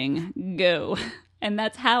evening. Go. And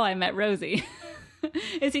that's how I met Rosie.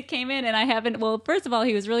 Is he came in and first of all,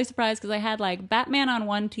 he was really surprised because I had like Batman on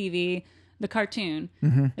one TV, the cartoon,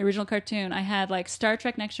 the original cartoon. I had like Star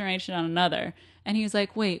Trek Next Generation on another. And he was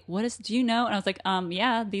like, wait, do you know? And I was like,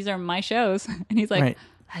 yeah, these are my shows. And he's like, right.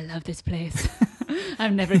 I love this place.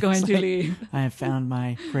 I'm never going to leave. I have found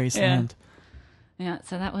my Graceland. Yeah.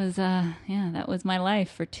 So that was my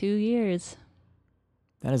life for 2 years.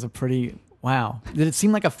 That is wow. Did it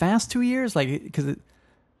seem like a fast 2 years? Like, because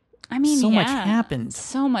so much happened.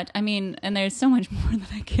 So much. I mean, and there's so much more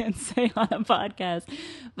that I can't say on a podcast.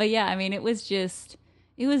 But yeah, I mean, it was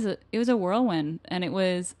a whirlwind. And it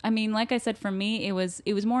was, I mean, like I said, for me, it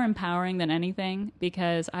was more empowering than anything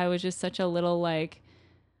because I was just such a little like,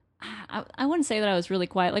 I wouldn't say that I was really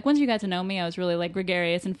quiet. Like once you got to know me, I was really like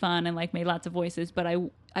gregarious and fun and like made lots of voices, but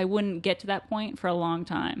I wouldn't get to that point for a long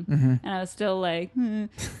time. Mm-hmm. And I was still like,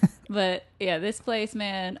 But yeah, this place,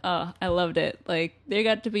 man, oh, I loved it. Like there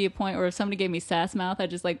got to be a point where if somebody gave me sass mouth, I'd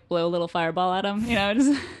just like blow a little fireball at them,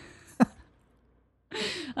 just.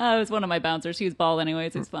 It was one of my bouncers. He was bald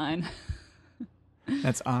anyways. It's fine.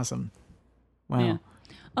 That's awesome. Wow. Yeah.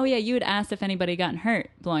 Oh yeah, you had asked if anybody gotten hurt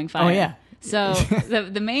blowing fire. Oh yeah. So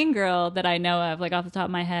the main girl that I know of, like off the top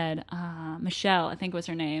of my head, Michelle, I think was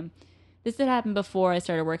her name. This had happened before I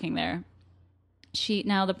started working there.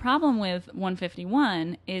 Now the problem with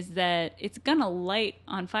 151 is that it's gonna light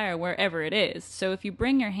on fire wherever it is. So if you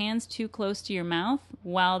bring your hands too close to your mouth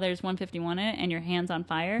while there's 151 in it and your hand's on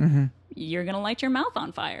fire, you're gonna light your mouth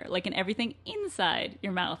on fire, like and everything inside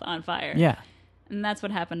your mouth on fire. Yeah. And that's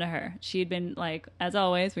what happened to her. She had been like, as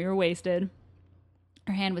always, we were wasted.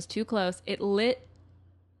 Her hand was too close. It lit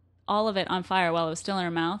all of it on fire while it was still in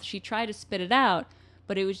her mouth. She tried to spit it out,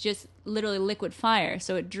 but it was just literally liquid fire.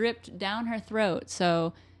 So it dripped down her throat.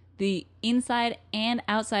 So the inside and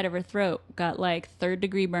outside of her throat got like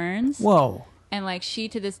 3rd-degree burns. Whoa. And like she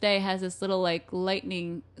to this day has this little like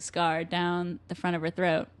lightning scar down the front of her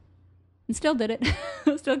throat. And still did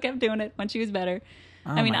it. Still kept doing it when she was better.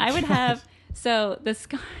 Oh I mean, I would have... So the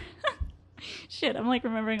scar... Shit, I'm like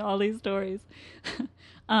remembering all these stories.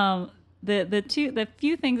 The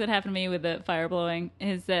few things that happened to me with the fire blowing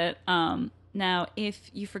is that now if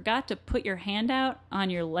you forgot to put your hand out on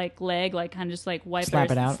your like leg, like kind of just like slap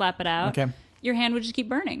it out, okay, your hand would just keep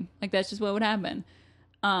burning. Like that's just what would happen.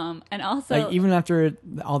 And also, like even after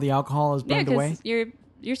all the alcohol is burned away,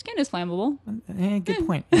 your skin is flammable. Good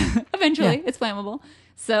point. Eventually, it's flammable.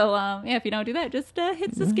 So if you don't do that, just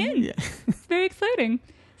hits the skin. Yeah. It's very exciting.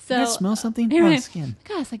 So, you guys smell something? Oh, skin.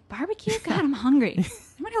 God, it's like barbecue? God, I'm hungry.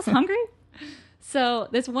 Anybody else hungry? So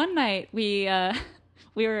this one night it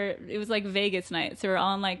was like Vegas night. So we're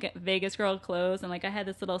all in like Vegas girl clothes. And like I had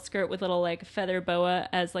this little skirt with little like feather boa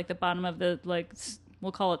as like the bottom of the like,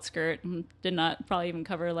 we'll call it skirt. Did not probably even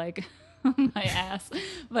cover like my ass.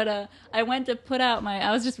 But I went to put out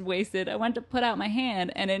I was just wasted. I went to put out my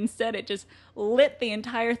hand and instead it just lit the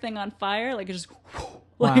entire thing on fire. Like it just,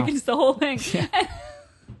 like just the whole thing. Yeah.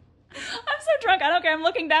 I'm so drunk. I don't care. I'm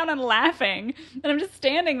looking down and laughing. And I'm just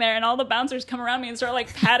standing there and all the bouncers come around me and start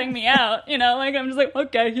like patting me out. You know, like I'm just like,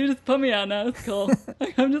 okay, you just put me out now. It's cool.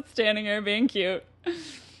 Like I'm just standing here being cute.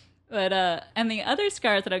 But and the other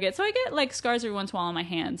scars that I get, so I get like scars every once in a while on my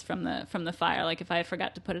hands from the fire, like if I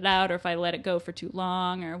forgot to put it out or if I let it go for too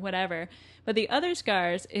long or whatever. But the other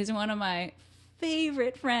scars is one of my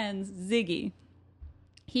favorite friends, Ziggy.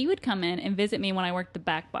 He would come in and visit me when I worked the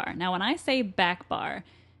back bar. Now, when I say back bar,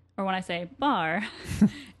 or when I say bar,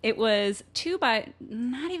 it was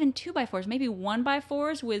not even 2x4s, maybe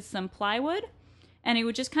 1x4s with some plywood, and he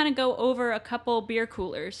would just kind of go over a couple beer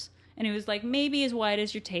coolers. And it was like maybe as wide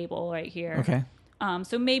as your table right here. Okay.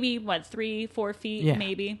 So maybe, 3-4 feet,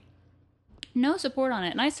 maybe. No support on it.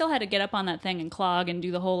 And I still had to get up on that thing and clog and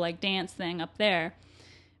do the whole like dance thing up there.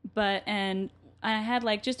 And I had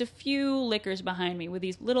like just a few liquors behind me with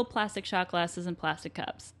these little plastic shot glasses and plastic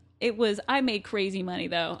cups. I made crazy money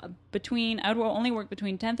though. I would only work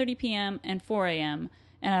between 10:30 p.m. and 4 a.m.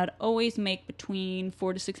 And I'd always make between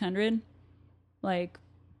 $400 to $600, like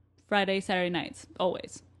Friday, Saturday nights,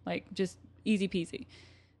 always. Like, just easy peasy.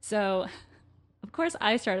 So, of course,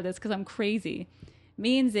 I started this because I'm crazy.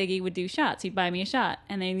 Me and Ziggy would do shots. He'd buy me a shot.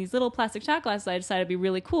 And then these little plastic shot glasses, I decided would be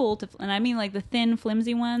really cool. And I mean, like, the thin,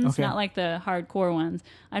 flimsy ones, not like the hardcore ones.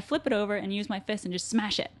 I'd flip it over and use my fist and just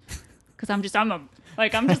smash it. Because I'm just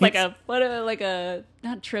like a,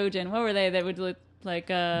 not Trojan. What were they that would look like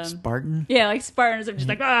Spartan? Yeah, like Spartans. I'm just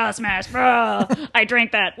like, smash. I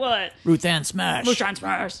drank that. What? RuthAnn smash. RuthAnn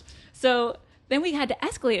smash. So... then we had to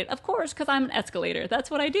escalate it, of course, because I'm an escalator. That's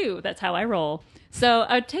what I do. That's how I roll. So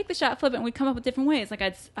I would take the shot, flip it, and we'd come up with different ways. Like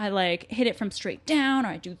I like hit it from straight down, or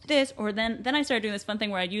I'd do this, or then I started doing this fun thing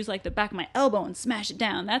where I'd use like the back of my elbow and smash it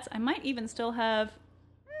down. I might even still have.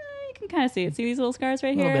 You can kind of see it. See these little scars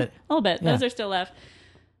right here? A little bit. Yeah. Those are still left.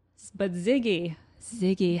 But Ziggy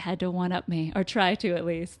had to one up me, or try to at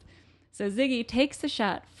least. So Ziggy takes the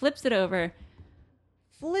shot, flips it over,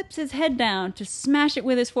 flips his head down to smash it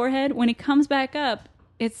with his forehead. When he comes back up,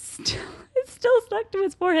 it's still stuck to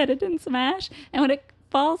his forehead. It didn't smash. And when it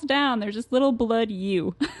falls down, there's this little blood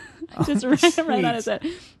U. Just right on his head.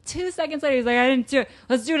 2 seconds later, he's like, I didn't do it.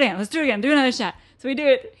 Let's do it again. Do another shot. So we do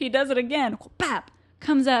it. He does it again. Bap.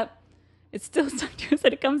 Comes up. It's still stuck to his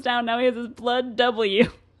head. It comes down. Now he has this blood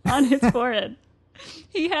W on his forehead.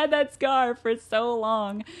 He had that scar for so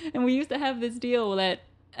long. And we used to have this deal that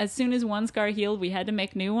as soon as one scar healed, we had to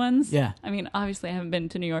make new ones. Yeah. I mean, obviously, I haven't been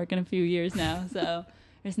to New York in a few years now, so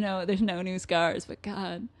there's no new scars. But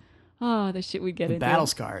God, the shit we get into. Battle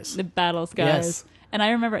scars. The battle scars. Yes. And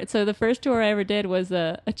I remember, so the first tour I ever did was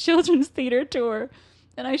a children's theater tour.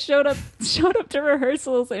 And I showed up to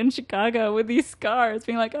rehearsals in Chicago with these scars,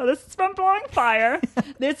 being like, this is from blowing fire.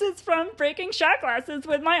 This is from breaking shot glasses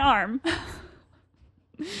with my arm.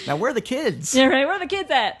 Now, where are the kids? Yeah, right. Where are the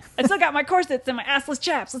kids at? I still got my corsets and my assless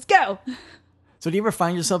chaps. Let's go. So do you ever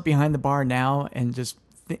find yourself behind the bar now and just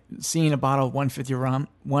seeing a bottle of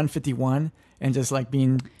 151 and just like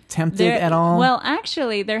being tempted at all? Well,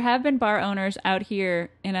 actually, there have been bar owners out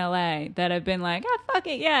here in LA that have been like, fuck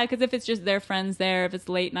it, yeah. Because if it's just their friends there, if it's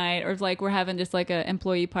late night, or if like we're having just like an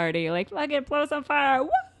employee party, like, fuck it, blow some fire. Woo!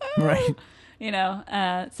 Right. You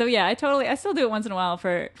know? So yeah, I still do it once in a while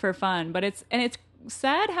for fun. But it's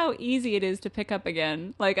sad how easy it is to pick up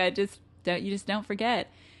again. Like you just don't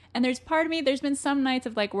forget. And there's been some nights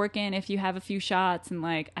of like working if you have a few shots and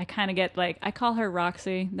like I kind of get like, I call her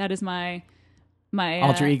Roxy. That is my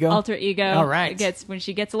alter ego. All right. When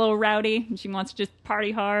she gets a little rowdy and she wants to just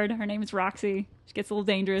party hard. Her name is Roxy. She gets a little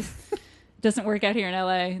dangerous. Doesn't work out here in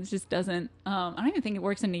LA. It just doesn't. I don't even think it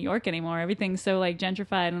works in New York anymore. Everything's so like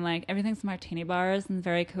gentrified and like everything's martini bars and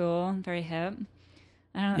very cool and very hip.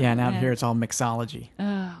 And out here it's all mixology.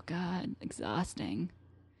 Oh God, exhausting.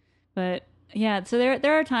 But yeah, so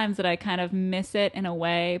there are times that I kind of miss it in a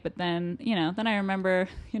way, but then I remember,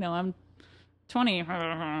 I'm 20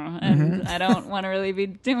 and I don't want to really be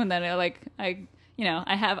doing that. Like I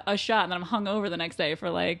have a shot and then I'm hungover the next day for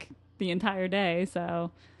like the entire day.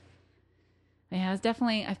 So yeah,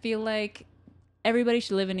 I feel like everybody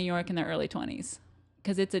should live in New York in their early 20s.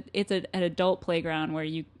 Because it's an adult playground where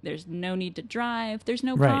there's no need to drive. There's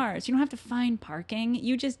no cars. You don't have to find parking.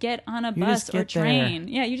 You just get on a bus or train.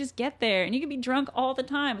 Yeah, you just get there. And you can be drunk all the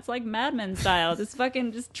time. It's like Mad Men style.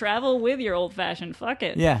 Just travel with your old fashioned. Fuck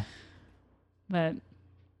it. Yeah. But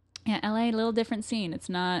yeah, LA, a little different scene. It's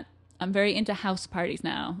not... I'm very into house parties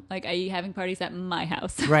now. Like, having parties at my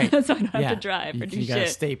house. Right. So I don't have to drive or do shit. You gotta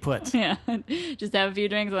stay put. Yeah. Just have a few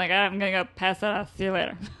drinks. I'm like, I'm going to go pass out. See you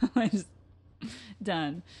later.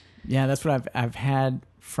 Done. Yeah, that's what I've had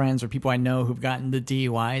friends or people I know who've gotten the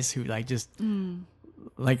DUIs who like just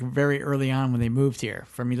like very early on when they moved here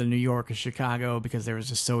from either New York or Chicago, because they were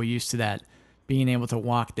just so used to that being able to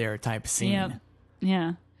walk there type scene. Yep.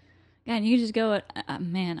 Yeah. God, you just go.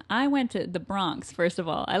 Man, I went to the Bronx. First of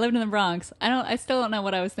all, I lived in the Bronx. I still don't know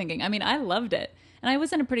what I was thinking. I mean, I loved it, and I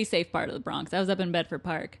was in a pretty safe part of the Bronx. I was up in Bedford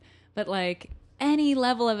Park, but like any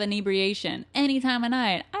level of inebriation, any time of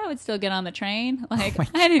night, I would still get on the train. Like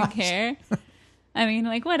I didn't care. I mean,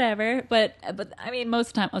 like whatever. But I mean, most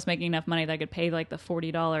of the time I was making enough money that I could pay like the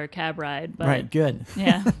 $40 cab ride. But, right. Good.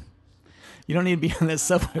 Yeah. You don't need to be on the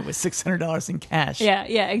subway with $600 in cash. Yeah.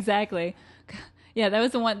 Exactly. Yeah, that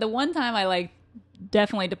was the one time I like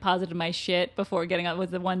definitely deposited my shit before getting up. Was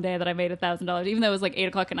the one day that I made $1,000, even though it was like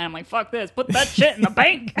 8:00 at night. I'm like, fuck this, put that shit in the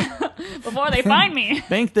bank before they find me.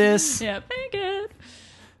 Bank this. Yeah, bank it.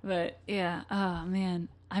 But yeah, oh man.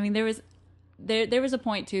 I mean, there was a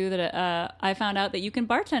point too that I found out that you can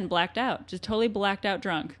bartend blacked out, just totally blacked out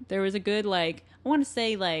drunk. There was a good like I want to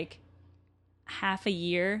say like half a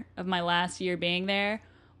year of my last year being there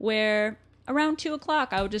where around 2:00,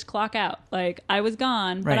 I would just clock out. Like I was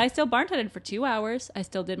gone, but I still bartended for 2 hours. I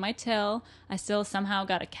still did my till. I still somehow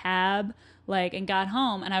got a cab, like, and got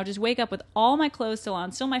home. And I would just wake up with all my clothes still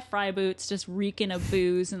on, still my fry boots, just reeking of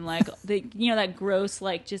booze and like that gross,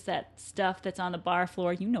 like just that stuff that's on the bar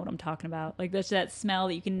floor. You know what I'm talking about? Like that's that smell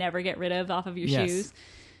that you can never get rid of off of your shoes.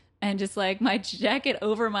 And just like my jacket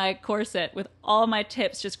over my corset with all my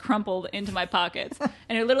tips just crumpled into my pockets.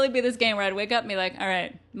 And it would literally be this game where I'd wake up and be like, all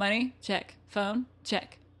right, money, check. Phone,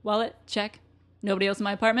 check. Wallet, check. Nobody else in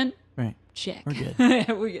my apartment? Right. Check. We're good.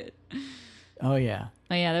 We're good. Oh, yeah.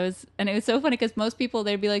 Oh, yeah. And it was so funny because most people,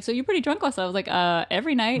 they'd be like, so you're pretty drunk last night? I was like,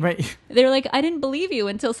 every night. Right. They were like, I didn't believe you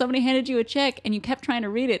until somebody handed you a check and you kept trying to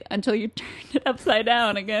read it until you turned it upside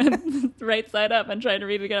down again, right side up, and tried to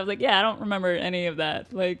read it again. I was like, yeah, I don't remember any of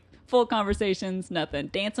that. Like, full conversations, nothing.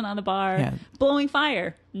 Dancing on the bar, blowing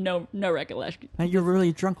fire, no recollection. Now, you're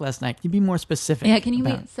really drunk last night. Can you be more specific? Yeah, can you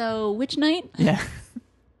be? So, which night? Yeah.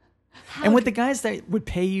 And with the guys that would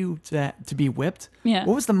pay you to be whipped, what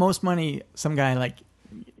was the most money some guy like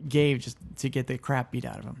gave just to get the crap beat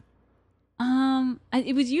out of him?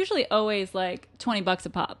 It was usually always like $20 a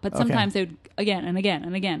pop, but sometimes they would again and again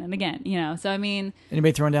and again and again. You know, so I mean,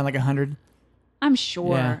 anybody throwing down like 100? I'm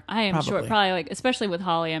sure. Yeah, I am sure. Probably like, especially with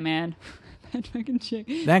Holly, man. That fucking chick.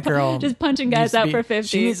 That girl just punching guys out for 50.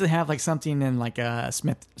 She needs to have like something in like a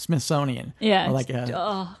Smithsonian. Yeah. Or like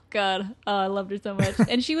oh God. Oh, I loved her so much.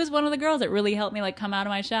 And she was one of the girls that really helped me like come out of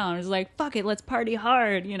my shell and was like, fuck it, let's party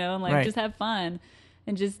hard, you know, and like just have fun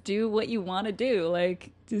and just do what you want to do. Like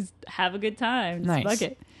just have a good time. Just fuck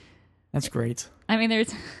it. That's great. I mean,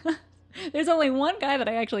 there's only one guy that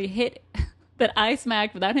I actually hit that I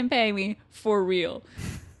smacked without him paying me for real.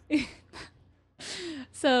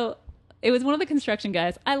 So it was one of the construction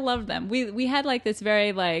guys. I loved them. We had like this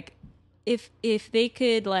very like, if they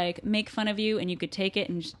could like make fun of you and you could take it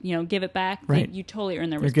and give it back, you totally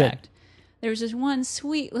earn their respect. Good. There was this one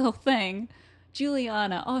sweet little thing,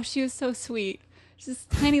 Juliana. Oh, she was so sweet. She's this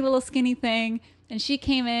tiny little skinny thing, and she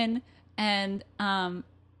came in and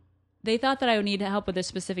they thought that I would need help with a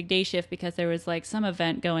specific day shift because there was like some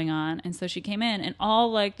event going on. And so she came in and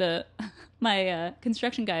all like my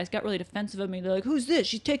construction guys got really defensive of me. They're like, who's this?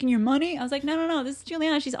 She's taking your money? I was like, no, this is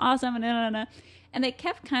Juliana. She's awesome. And And they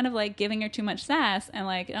kept kind of like giving her too much sass. And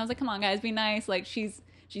like, I was like, come on guys, be nice. Like she's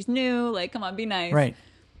new. Like, come on, be nice. Right.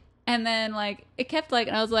 And then like, it kept like,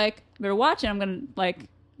 and I was like, better watch it. I'm going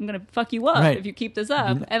to fuck you up if you keep this up.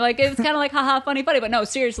 Mm-hmm. And like, it was kind of like, haha, funny. But no,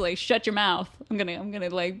 seriously, shut your mouth. I'm going to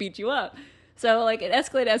like beat you up. So like it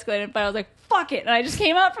escalated. But I was like, fuck it. And I just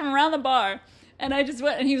came out from around the bar and I just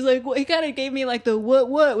went, and he was like, well, he kind of gave me like the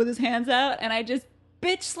what with his hands out. And I just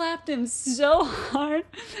bitch slapped him so hard.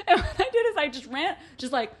 And what I did is I just ran,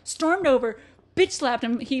 just like stormed over, bitch slapped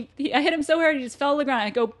him. I hit him so hard he just fell to the ground. I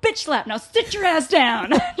go, bitch slap, now sit your ass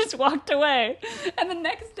down. I just walked away. And the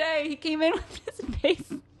next day he came in with his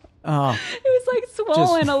face. Oh, it was like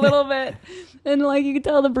swollen a little bit, and like you could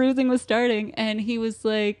tell the bruising was starting. And he was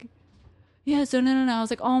like, "Yeah, so no." I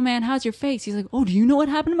was like, "Oh man, how's your face?" He's like, "Oh, do you know what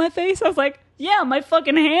happened to my face?" I was like, "Yeah, my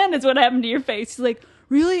fucking hand is what happened to your face." He's like,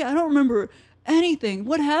 "Really? I don't remember anything.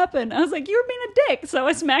 What happened?" I was like, "You were being a dick, so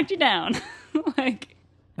I smacked you down." Like,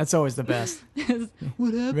 that's always the best.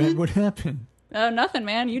 What happened? What happened? Oh, nothing,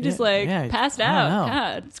 man. You just passed out.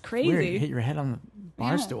 God, it's crazy. Weird. You hit your head on the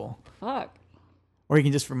bar stool. Fuck. Or you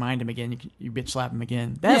can just remind him again. You bitch slap him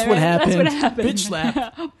again. That's what happened. That's what happened. Bitch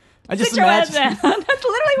slap. I just imagine. That's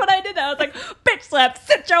literally what I did. I was like, bitch slap,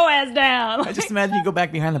 sit your ass down. I just imagine you go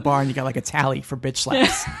back behind the bar and you got like a tally for bitch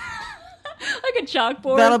slaps. Like a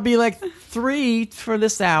chalkboard. That'll be like 3 for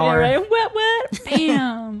this hour. Yeah, right? What?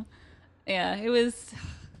 Bam. Yeah, it was,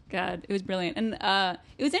 God, it was brilliant. And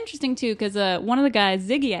it was interesting, too, because one of the guys,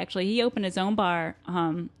 Ziggy, actually, he opened his own bar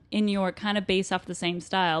in New York, kind of based off the same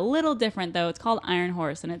style. A little different, though. It's called Iron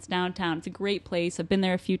Horse, and it's downtown. It's a great place. I've been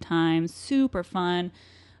there a few times. Super fun.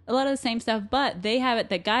 A lot of the same stuff, but they have it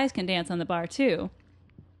that guys can dance on the bar, too.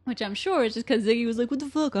 Which I'm sure is just because Ziggy was like, what the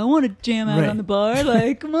fuck? I want to jam out on the bar.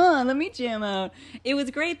 Like, come on, let me jam out. It was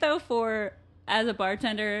great, though, for, as a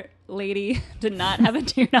bartender lady, to not have a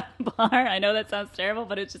dude on the bar. I know that sounds terrible,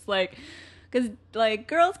 but it's just like, because, like,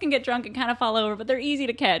 girls can get drunk and kind of fall over, but they're easy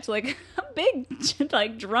to catch. Like, a big,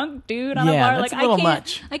 like, drunk dude on a bar. That's like, a little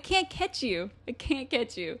much. I can't catch you. I can't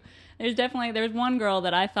catch you. There's one girl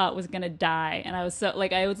that I thought was going to die. And I was so,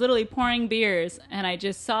 like, I was literally pouring beers and I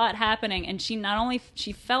just saw it happening. And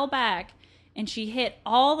she fell back and she hit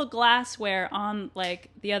all the glassware on, like,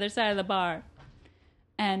 the other side of the bar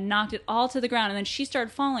and knocked it all to the ground. And then she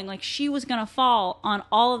started falling. Like, she was going to fall on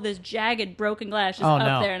all of this jagged, broken glass just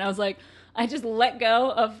up there. And I was like, I just let go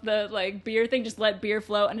of the, like, beer thing, just let beer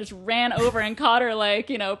flow and just ran over and caught her, like,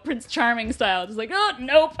 you know, Prince Charming style. Just like, oh,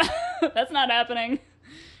 nope, that's not happening.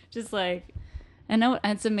 Just like, I know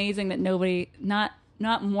it's amazing that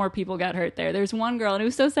not more people got hurt there. There's one girl, and it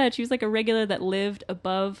was so sad. She was like a regular that lived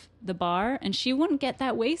above the bar, and she wouldn't get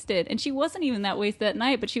that wasted. And she wasn't even that wasted that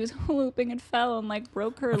night, but she was whooping and fell and like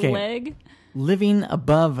broke her leg. Living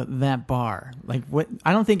above that bar, like what?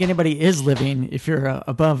 I don't think anybody is living if you're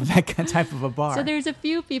above that type of a bar. So there's a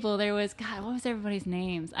few people. There was, God, what was everybody's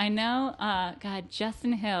names? I know, God,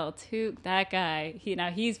 Justin Hill, too. That guy.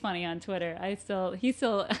 He's funny on Twitter. He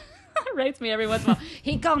still writes me every once in a while.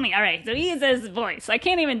 He called me. All right, so he has his voice. I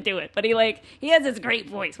can't even do it, but he has this great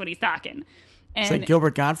voice when he's talking. And, it's like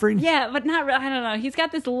Gilbert Gottfried? Yeah, but not really. I don't know. He's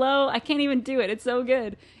got this low, I can't even do it. It's so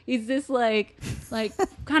good. He's this like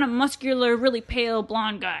kind of muscular, really pale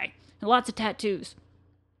blonde guy. Lots of tattoos.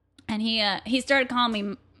 And he started calling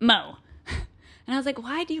me Mo. And I was like,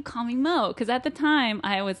 why do you call me Mo? Because at the time,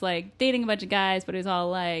 I was like dating a bunch of guys, but it was all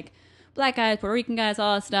like black guys, Puerto Rican guys,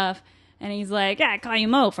 all that stuff. And he's like, yeah, I call you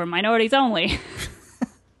Mo for minorities only.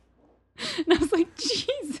 And I was like,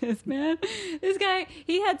 Jesus, man. This guy,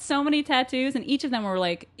 he had so many tattoos, and each of them are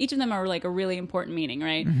like a really important meaning,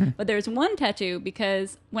 right? Mm-hmm. But there's one tattoo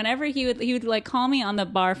because whenever he would like call me on the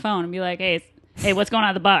bar phone and be like, hey, what's going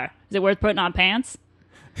on at the bar? Is it worth putting on pants?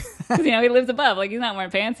 Because, he lives above. Like, he's not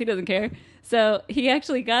wearing pants. He doesn't care. So he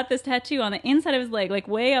actually got this tattoo on the inside of his leg, like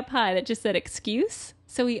way up high, that just said excuse.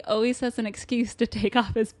 So he always has an excuse to take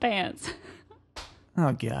off his pants.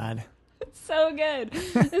 Oh, God. So good.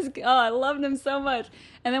 I loved him so much.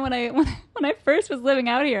 And then when I first was living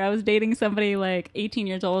out here, I was dating somebody like 18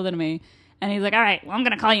 years older than me. And he's like, all right, well, I'm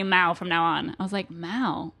going to call you Mao from now on. I was like,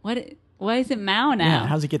 Mao? Why is it Mao now? Yeah,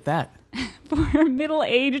 how's he get that? For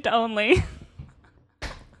middle-aged only.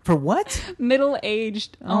 For what?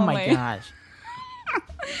 Middle-aged only. Oh, my gosh.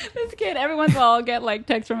 This kid, every once in a while, I'll get like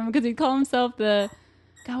texts from him because he'd call himself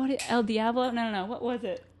El Diablo? No. What was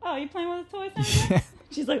it? Oh, you playing with his toys now? Yeah.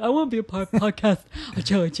 She's like, I want to be a podcast.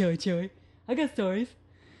 Chewy. I got stories.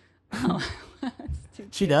 Oh,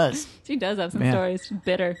 she does. She does have some stories. She's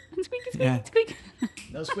bitter. Squeak.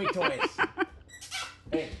 No squeak toys.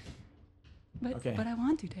 Hey. But I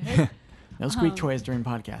want to, Dad. No squeak toys during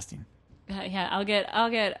podcasting. Yeah, I'll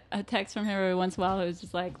get a text from him every once in a while who's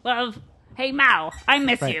just like, love, hey Mao, I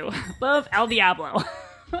miss you. Love El Diablo.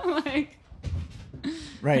 I'm like,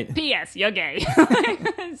 right. P.S. You're gay.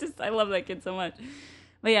 It's just, I love that kid so much.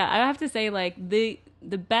 But yeah, I have to say, like, the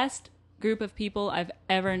best group of people I've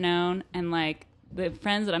ever known, and like the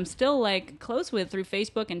friends that I'm still like close with through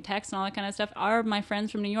Facebook and text and all that kind of stuff, are my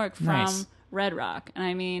friends from New York from Red Rock. And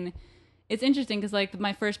I mean, it's interesting because like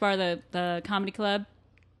my first bar, the comedy club,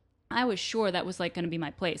 I was sure that was like going to be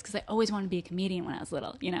my place because I always wanted to be a comedian when I was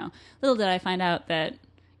little. Little did I find out that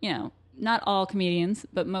not all comedians,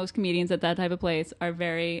 but most comedians at that type of place are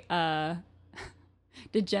very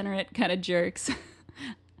degenerate kind of jerks.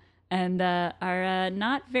 And are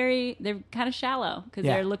not very, they're kind of shallow because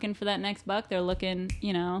they're looking for that next buck. They're looking,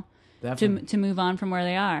 to move on from where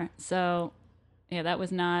they are. So, yeah, that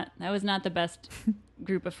was not the best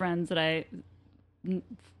group of friends that I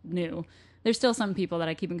knew. There's still some people that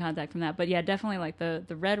I keep in contact from that. But, yeah, definitely like the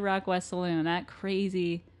Red Rock West Saloon, that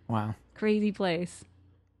crazy place.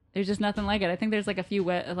 There's just nothing like it. I think there's like a few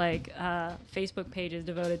Facebook pages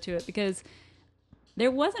devoted to it because there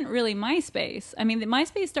wasn't really MySpace. I mean, the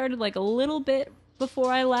MySpace started like a little bit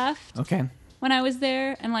before I left. Okay. When I was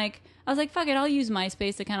there, and like I was like, fuck it, I'll use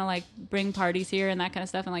MySpace to kind of like bring parties here and that kind of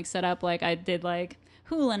stuff, and like set up like I did like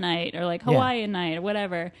hula night or like Hawaiian night or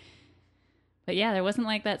whatever. But yeah, there wasn't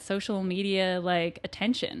like that social media like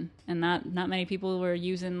attention, and not many people were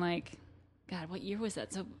using like God, what year was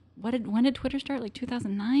that? So when did Twitter start? Like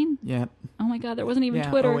 2009? Yeah. Oh my God, there wasn't even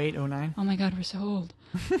Twitter. 08, 09. Oh my God, we're so old.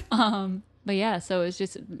 But yeah, so it's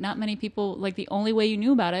just not many people, like the only way you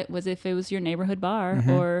knew about it was if it was your neighborhood bar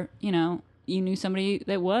or, you know, you knew somebody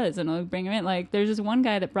that was and they'll bring them in. Like there's this one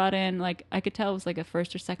guy that brought in, like I could tell it was like a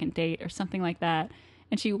first or second date or something like that.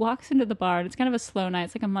 And she walks into the bar and it's kind of a slow night.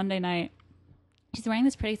 It's like a Monday night. She's wearing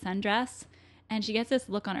this pretty sundress and she gets this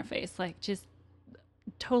look on her face, like just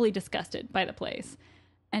totally disgusted by the place.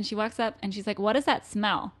 And she walks up and she's like, what does that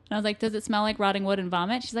smell? And I was like, does it smell like rotting wood and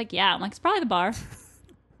vomit? She's like, yeah. I'm like, it's probably the bar.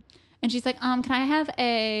 And she's like, can I have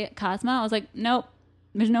a Cosmo? I was like, nope.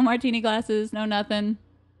 There's no martini glasses, no nothing.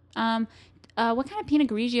 What kind of Pinot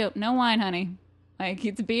Grigio? No wine, honey. Like,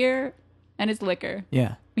 it's beer and it's liquor.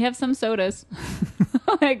 Yeah. We have some sodas.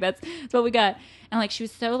 Like, that's what we got. And, like, she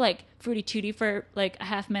was so, like, fruity tooty for, like, a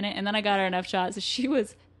half minute. And then I got her enough shots. So she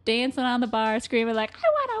was dancing on the bar, screaming, like, I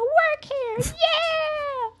want to work here.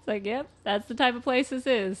 Yeah. It's like, yep, that's the type of place this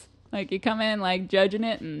is. Like, you come in, like, judging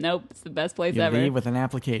it, and nope, it's the best place ever. You leave with an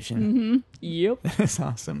application. Mm-hmm. Yep. That's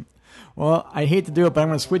awesome. Well, I hate to do it, but I'm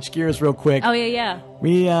going to switch gears real quick. Oh, yeah.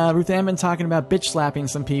 We, RuthAnn, been talking about bitch slapping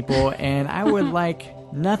some people, and I would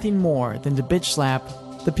like nothing more than to bitch slap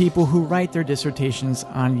the people who write their dissertations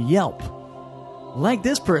on Yelp. Like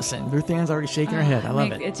this person. RuthAnn's already shaking her head. I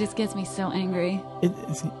love it. It just gets me so angry.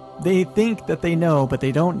 They think that they know, but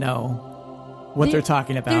they don't know what they're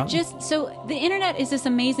talking about. They're just so the internet is this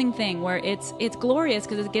amazing thing where it's glorious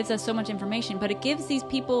because it gives us so much information, but it gives these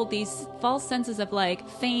people these false senses of like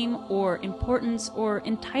fame or importance or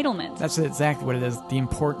entitlement. That's exactly what it is, the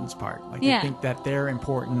importance part. Like they think that they're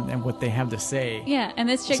important and what they have to say. Yeah, and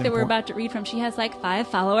this chick that we're about to read from, she has like 5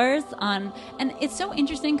 followers on, and it's so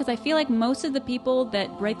interesting because I feel like most of the people that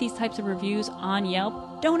write these types of reviews on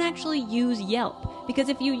Yelp don't actually use Yelp, because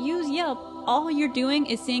if you use Yelp, all you're doing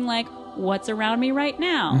is seeing like, what's around me right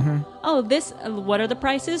now? Mm-hmm. Oh, what are the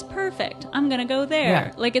prices? Perfect. I'm going to go there.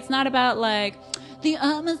 Yeah. Like, it's not about like, the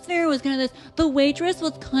atmosphere was kind of this. The waitress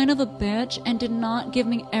was kind of a bitch and did not give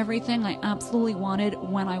me everything I absolutely wanted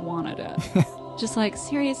when I wanted it. Just like,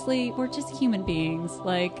 seriously, we're just human beings.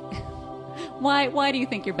 Like, why do you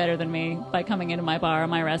think you're better than me by coming into my bar or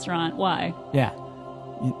my restaurant? Why? Yeah.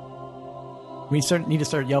 We need to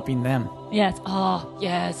start Yelping them. Yes. Oh,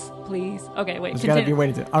 yes. Please. Okay, wait. There's got to be a way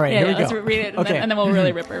to do it. All right, here we go. Let's read it, and then we'll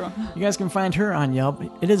really rip her. You guys can find her on Yelp.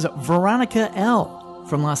 It is Veronica L.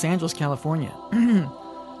 from Los Angeles, California.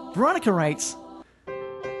 Veronica writes,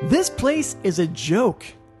 this place is a joke.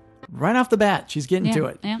 Right off the bat, she's getting to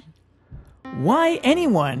it. Yeah. Why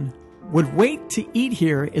anyone would wait to eat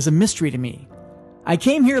here is a mystery to me. I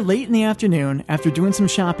came here late in the afternoon after doing some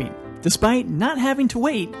shopping. Despite not having to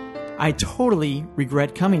wait, I totally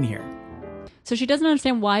regret coming here. So she doesn't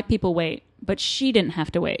understand why people wait, but she didn't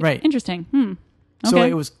have to wait. Right. Interesting. Okay. So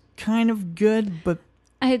it was kind of good, but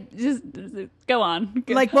I just go on.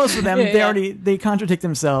 Like most of them, they contradict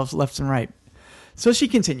themselves left and right. So she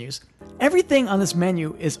continues, everything on this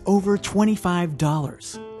menu is over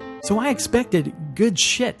 $25. So I expected good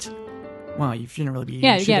shit. Well, you shouldn't really be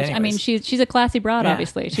eating shit anyways. I mean, she's a classy broad,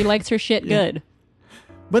 obviously. She likes her shit good.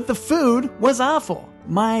 But the food was awful.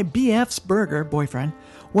 My BF's burger, boyfriend,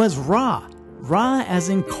 was raw. Raw as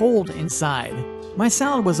in cold inside. My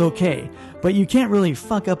salad was okay, but you can't really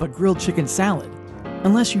fuck up a grilled chicken salad.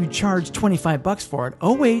 Unless you charge $25 for it.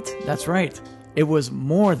 Oh wait, that's right. It was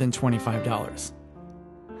more than $25.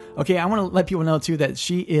 Okay, I want to let people know too that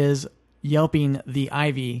she is Yelping the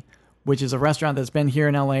Ivy, which is a restaurant that's been here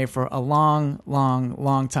in LA for a long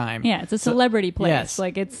time. Yeah, it's a celebrity place. Yes.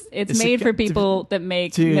 Like it's made for people that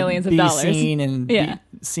make millions of dollars. Seen and be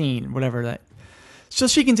seen, whatever that. So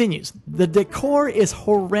she continues, the decor is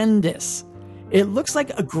horrendous. It looks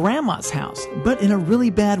like a grandma's house, but in a really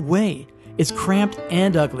bad way. It's cramped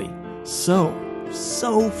and ugly. So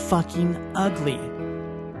fucking ugly.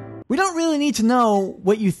 We don't really need to know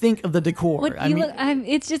what you think of the decor.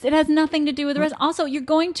 It's just, it has nothing to do with the rest. Also, you're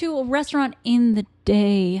going to a restaurant in the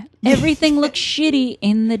day. Everything looks shitty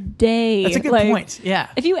in the day. That's a good point. Yeah.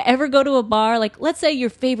 If you ever go to a bar, like let's say your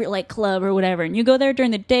favorite like club or whatever, and you go there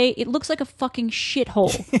during the day, it looks like a fucking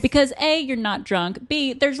shithole because A, you're not drunk.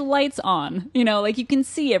 B, there's lights on. You know, like you can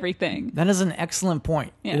see everything. That is an excellent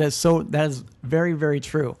point. Yeah. That is very, very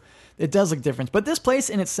true. It does look different. But this place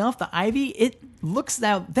in itself, the Ivy, it looks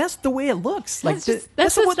that's the way it looks. Like that's the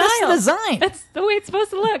style. That's the design. That's the way it's supposed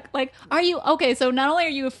to look. Like, okay, so not only are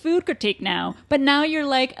you a food critique now, but now you're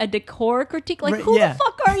like a decor critique. Like, who the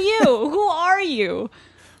fuck are you? Who are you?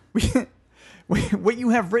 What you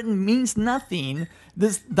have written means nothing.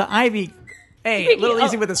 The Ivy, hey, a little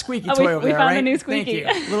easy with the squeaky toy over there, we found right? a new squeaky.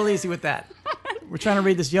 Thank you. A little easy with that. We're trying to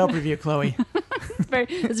read this Yelp review, Chloe.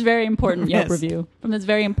 It's very important Yelp Yes. review from this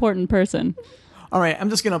very important person. All right, I'm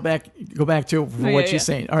just going to go back to what she's yeah.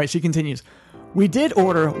 saying. All right, she continues. We did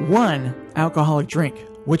order one alcoholic drink,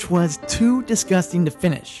 which was too disgusting to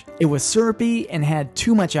finish. It was syrupy and had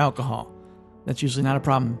too much alcohol. That's usually not a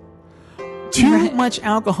problem. Too much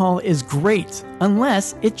alcohol is great,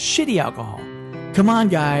 unless it's shitty alcohol. Come on,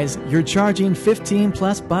 guys, you're charging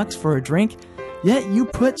 $15+ for a drink, yet you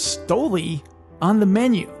put Stoli on the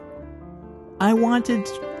menu.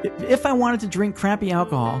 If I wanted to drink crappy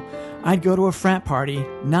alcohol, I'd go to a frat party,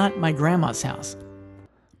 not my grandma's house.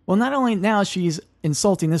 Well, not only now she's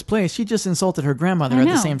insulting this place, she just insulted her grandmother at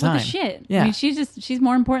the same time. What the shit? Yeah. I mean, she's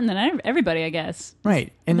more important than everybody, I guess.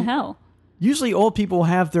 Right. What the hell? Usually old people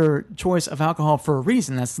have their choice of alcohol for a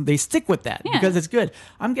reason. They stick with that because it's good.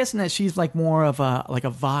 I'm guessing that she's like more of a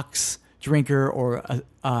Vox drinker or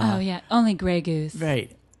only Grey Goose.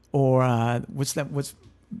 Right. Or what's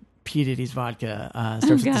P. Diddy's vodka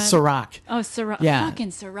starts with the Ciroc. Oh, Ciroc. Yeah. Fucking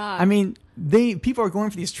Ciroc. I mean, people are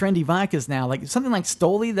going for these trendy vodkas now. Like something like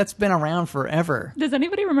Stoli, that's been around forever. Does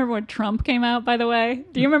anybody remember when Trump came out, by the way?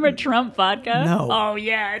 Do you remember Trump vodka? No. Oh,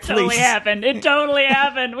 yeah, it totally Please. happened. It totally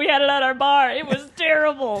happened. We had it at our bar. It was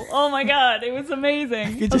terrible. Oh, my God. It was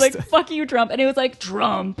amazing. I was like, fuck you, Trump. And it was like,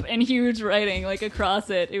 Trump, and huge writing, like,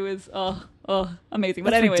 across it. It was, amazing.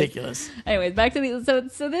 But That's anyways. ridiculous. Anyways, back to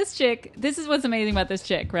so this chick, this is what's amazing about this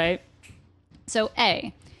chick, right? So,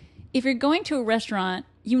 if you're going to a restaurant,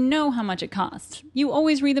 you know how much it costs. You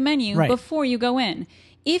always read the menu before you go in.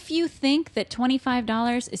 If you think that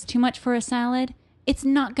 $25 is too much for a salad, it's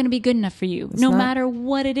not going to be good enough for you, no matter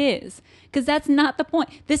what it is. Because that's not the point.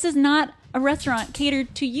 This is not a restaurant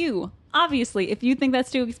catered to you. Obviously, if you think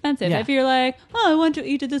that's too expensive. Yeah. If you're like, I want to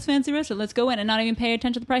eat at this fancy restaurant, let's go in and not even pay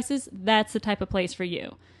attention to the prices, that's the type of place for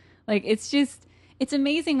you. Like, it's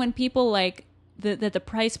amazing when people like that the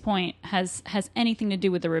price point has anything to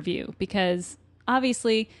do with the review, because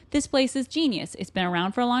obviously this place is genius. It's been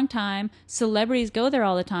around for a long time. Celebrities go there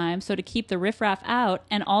all the time. So to keep the riffraff out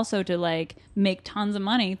and also to like make tons of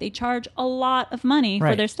money, they charge a lot of money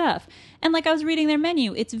for their stuff. And like I was reading their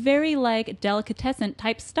menu, it's very like delicatessen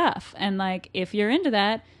type stuff. And like if you're into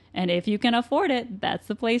that and if you can afford it, that's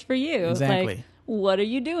the place for you. Exactly. Like, what are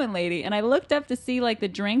you doing, lady? And I looked up to see like the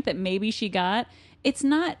drink that maybe she got. It's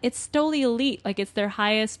Stoli Elite. Like it's their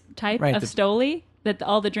highest type of Stoli that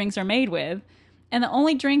all the drinks are made with. And the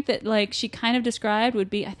only drink that like she kind of described would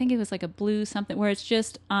be, I think it was like a blue something where it's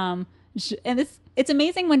just, and it's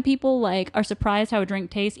amazing when people like are surprised how a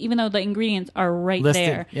drink tastes, even though the ingredients are listed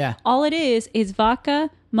there. Yeah. All it is vodka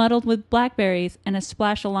muddled with blackberries and a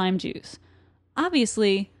splash of lime juice.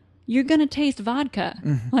 Obviously, you're going to taste vodka.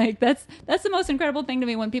 Mm-hmm. Like that's the most incredible thing to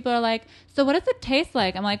me when people are like, so what does it taste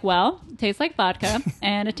like? I'm like, well, it tastes like vodka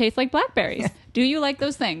and it tastes like blackberries. Do you like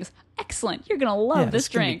those things? Excellent. You're going to love this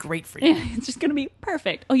drink. It's going to be great for you. Yeah, it's just going to be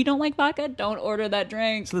perfect. Oh, you don't like vodka? Don't order that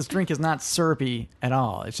drink. So this drink is not syrupy at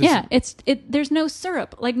all. It's just there's no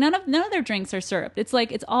syrup. Like none of their drinks are syrup. It's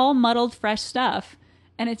like it's all muddled fresh stuff.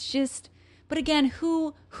 And it's just, but again,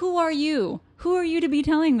 who are you? Who are you to be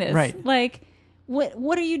telling this? Right. Like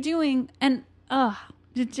what are you doing? And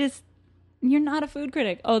you're not a food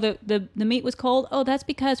critic. Oh, the meat was cold. Oh, that's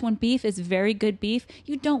because when beef is very good beef,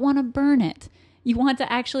 you don't want to burn it. You want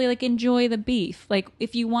to actually like enjoy the beef. Like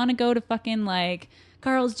if you want to go to fucking like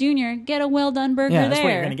Carl's Jr., get a well done burger there. Yeah, that's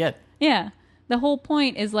what you're gonna get. Yeah. The whole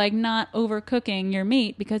point is like not overcooking your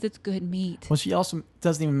meat because it's good meat. Well, she also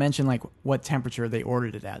doesn't even mention like what temperature they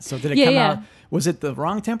ordered it at. So did it come out? Was it the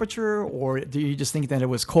wrong temperature, or do you just think that it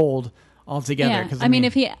was cold altogether? Yeah. I mean,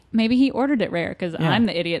 if maybe he ordered it rare, because I'm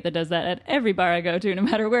the idiot that does that at every bar I go to, no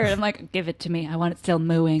matter where. I'm like, give it to me. I want it still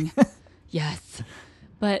mooing. Yes.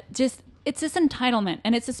 But it's this entitlement,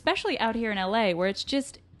 and it's especially out here in LA where it's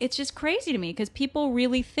just crazy to me because people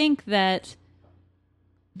really think that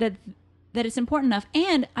it's important enough,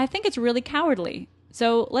 and I think it's really cowardly.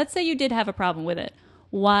 So let's say you did have a problem with it.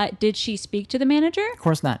 Why did she speak to the manager? Of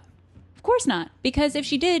course not. Of course not, because if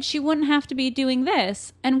she did, she wouldn't have to be doing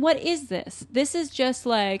this. And what is this? This is just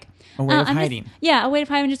like a way of hiding. A way of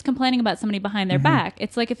hiding, just complaining about somebody behind their back.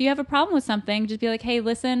 It's like if you have a problem with something, just be like, hey,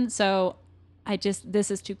 listen, so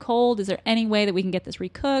this is too cold. Is there any way that we can get this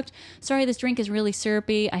recooked? Sorry, this drink is really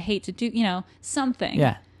syrupy. I hate to do, something.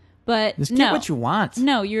 Yeah. But just get what you want.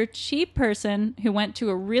 No, you're a cheap person who went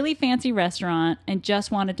to a really fancy restaurant and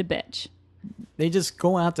just wanted to bitch. They just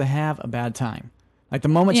go out to have a bad time. Like the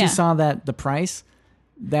moment she saw the price,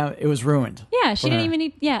 that it was ruined. Yeah, she didn't even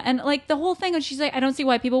need. Yeah, and like the whole thing, she's like, I don't see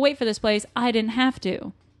why people wait for this place. I didn't have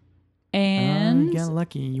to. And you got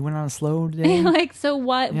lucky. You went on a slow day. like, so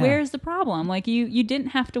what? Yeah. Where's the problem? Like, you didn't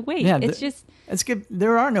have to wait. Yeah, it's good.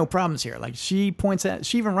 There are no problems here. Like, she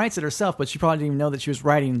even writes it herself, but she probably didn't even know that she was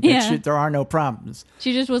writing that there are no problems.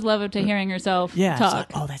 She just was loved to hearing herself talk.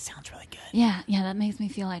 Like, oh, that sounds really good. Yeah, that makes me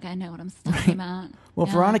feel like I know what I'm talking about. Well,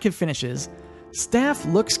 Veronica finishes. Staff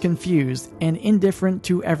looks confused and indifferent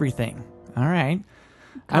to everything. All right.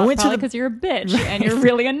 Probably because you're a bitch and you're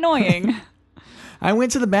really annoying. I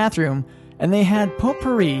went to the bathroom, and they had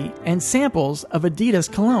potpourri and samples of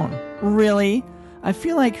Adidas cologne. Really? I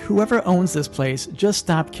feel like whoever owns this place just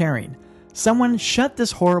stopped caring. Someone shut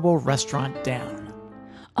this horrible restaurant down.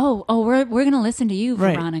 Oh, we're going to listen to you,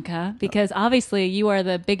 Veronica, because obviously you are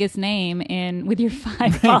the biggest name with your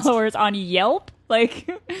 5 followers on Yelp. Like,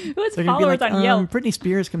 who has followers on Yelp? Britney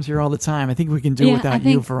Spears comes here all the time. I think we can do it without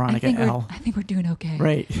you, Veronica L. I think we're doing okay.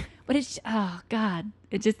 Right. But it's, oh, God.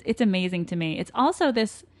 It's amazing to me. It's also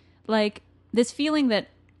this feeling that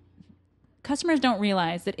customers don't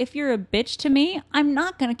realize that if you're a bitch to me, I'm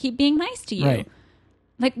not going to keep being nice to you. Right.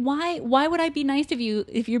 Like, why would I be nice to you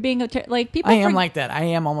if you're being like people? I am like that. I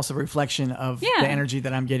am almost a reflection of the energy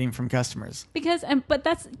that I'm getting from customers. But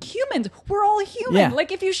that's humans. We're all human. Yeah.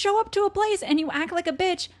 Like, if you show up to a place and you act like a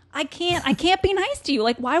bitch, I can't be nice to you.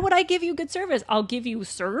 Like, why would I give you good service? I'll give you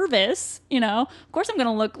service, Of course I'm going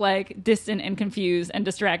to look like distant and confused and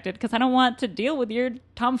distracted because I don't want to deal with your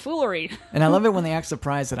tomfoolery. And I love it when they act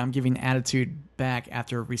surprised that I'm giving attitude back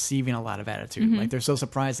after receiving a lot of attitude. Mm-hmm. Like, they're so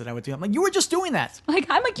surprised that I would do. I'm like, you were just doing that. Like,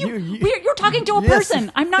 I'm like, you're talking to a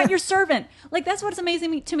person. I'm not your servant. Like, that's what's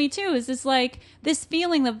amazing to me too, is this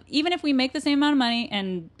feeling of, even if we make the same amount of money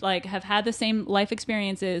and like have had the same life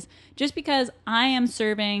experiences, just because I am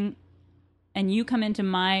serving and you come into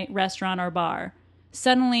my restaurant or bar,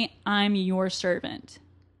 suddenly I'm your servant.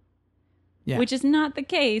 Yeah. Which is not the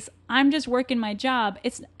case. I'm just working my job.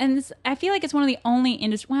 I feel like it's one of the only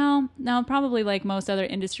industries. Well, no, probably like most other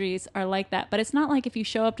industries are like that. But it's not like if you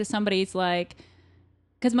show up to somebody's like,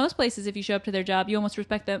 because most places, if you show up to their job, you almost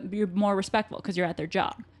respect them. You're more respectful because you're at their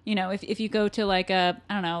job. If you go to like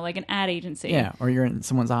an ad agency. Yeah, or you're in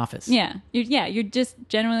someone's office. Yeah, you're just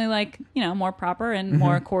generally like, more proper and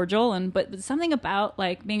more cordial. But something about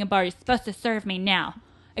like being a bar, you're supposed to serve me now.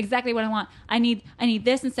 Exactly what I want. I need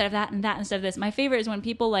this instead of that and that instead of this. My favorite is when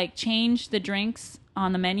people like change the drinks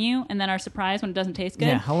on the menu and then are surprised when it doesn't taste good.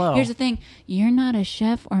 Yeah, hello. Here's the thing. You're not a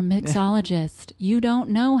chef or mixologist. You don't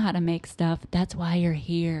know how to make stuff. That's why you're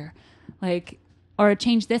here. Like, or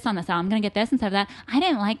change this on the salad. I'm going to get this instead of that. I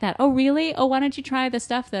didn't like that. Oh, really? Oh, why don't you try the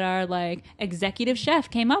stuff that our like executive chef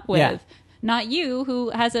came up with? Yeah. Not you,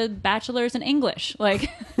 who has a bachelor's in English. Like,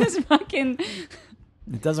 this fucking...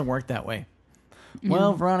 It doesn't work that way.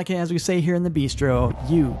 Well, Veronica, as we say here in the bistro,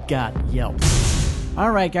 you got Yelp.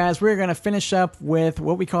 All right, guys, we're going to finish up with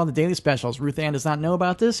what we call the daily specials. RuthAnn does not know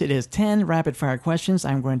about this. It is 10 rapid-fire questions.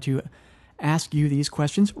 I'm going to ask you these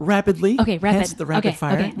questions rapidly. Okay, rapid. Hence the rapid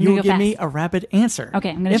fire. Okay, you will give me a rapid answer.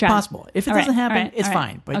 Okay, I'm going to try. If possible. If it doesn't happen, it's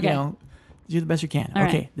fine. But, do the best you can. All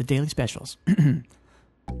okay, right. The daily specials.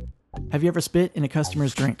 Have you ever spit in a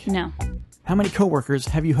customer's drink? No. How many coworkers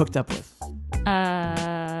have you hooked up with?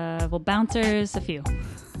 Well, bouncers, a few.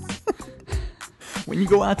 When you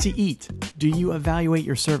go out to eat, do you evaluate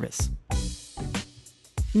your service?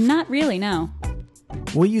 Not really, no.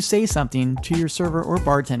 Will you say something to your server or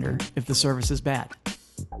bartender if the service is bad?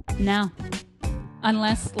 No.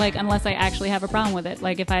 Unless I actually have a problem with it.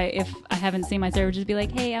 Like if I haven't seen my server, just be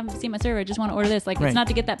like, hey, I haven't seen my server. I just want to order this. Like It's not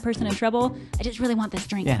to get that person in trouble. I just really want this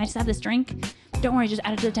drink. Yeah. Can I just have this drink? Don't worry, just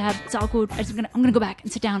add it to the tab. It's all cool. I'm gonna go back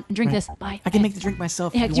and sit down and drink this. Bye. I can make the drink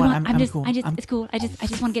myself. Yeah, if you want. I'm cool. It's cool. I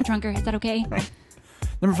just want to get drunker. Is that okay? Right.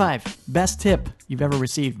 Number 5, best tip you've ever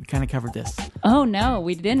received. We kind of covered this. Oh no,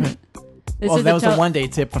 we didn't. That was the one-day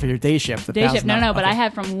tip for your day shift. Day shift. No, but I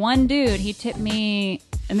had from one dude. He tipped me,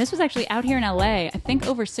 and this was actually out here in LA. I think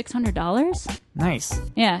over $600. Nice.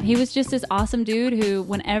 Yeah, he was just this awesome dude who,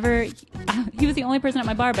 whenever he was the only person at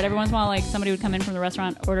my bar, but every once in a while, like somebody would come in from the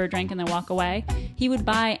restaurant, order a drink, and then walk away. He would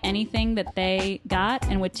buy anything that they got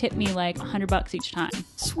and would tip me like $100 each time.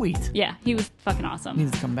 Sweet. Yeah, he was fucking awesome. Needs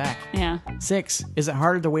to come back. Yeah. 6, is it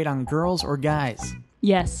harder to wait on girls or guys?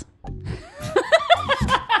 Yes.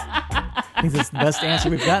 I think that's the best answer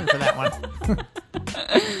we've gotten for that one.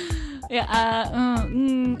 Yeah,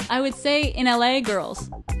 I would say in LA, girls.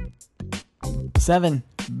 7,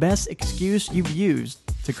 best excuse you've used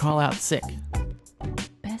to call out sick.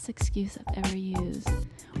 Best excuse I've ever used.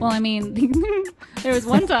 Well, I mean, there was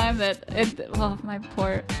one time that, my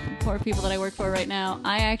poor people that I work for right now,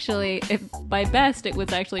 by best, it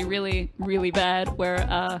was actually really, really bad, where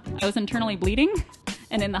I was internally bleeding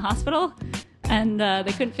and in the hospital. And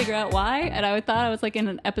they couldn't figure out why. And I thought I was like in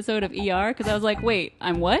an episode of ER because I was like, wait,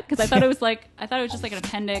 I'm what? Because I thought it was just like an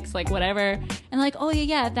appendix, like whatever. And like, oh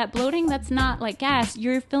yeah, that bloating, that's not like gas.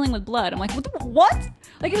 You're filling with blood. I'm like, what?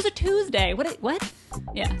 Like it was a Tuesday. What?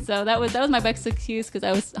 Yeah. So that was my best excuse because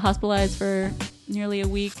I was hospitalized for nearly a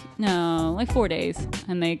week. No, like 4 days.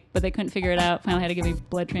 But they couldn't figure it out. Finally had to give me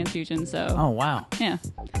blood transfusion. So. Oh wow. Yeah.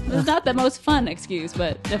 It was not the most fun excuse,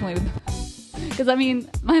 but definitely. Because I mean,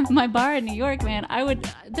 my bar in New York, man, it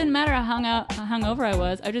didn't matter how hungover I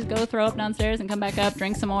was. I'd just go throw up downstairs and come back up,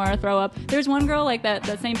 drink some more, throw up. There's one girl like that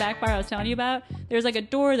same back bar I was telling you about. There's like a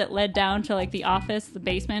door that led down to like the office, the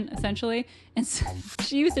basement, essentially. And so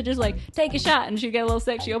she used to just like take a shot, and she'd get a little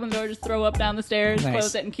sick. She opened the door, just throw up down the stairs, Nice.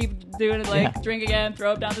 close it, and keep doing it. Drink again,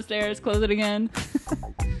 throw up down the stairs, close it again.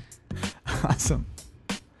 Awesome.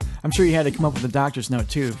 I'm sure you had to come up with a doctor's note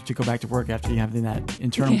too to go back to work after you having that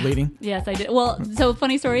internal bleeding. Yes, I did. Well, so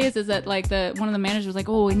funny story is that like one of the managers was like,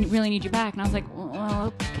 "Oh, we really need you back," and I was like,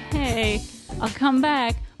 "Well, okay, I'll come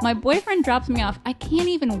back." My boyfriend drops me off. I can't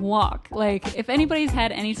even walk. Like, if anybody's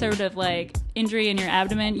had any sort of like injury in your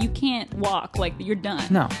abdomen, you can't walk. Like, you're done.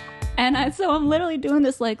 No. And so I'm literally doing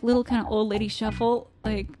this like little kind of old lady shuffle,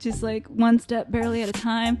 like just like one step barely at a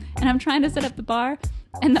time, and I'm trying to set up the bar.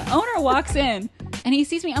 And the owner walks in, and he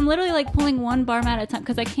sees me. I'm literally like pulling one bar mat at a time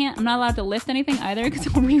because I'm not allowed to lift anything either because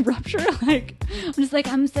it'll re-rupture. Like, I'm just like,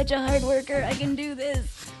 I'm such a hard worker. I can do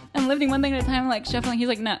this. I'm lifting one thing at a time, like shuffling. He's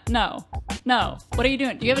like, no. What are you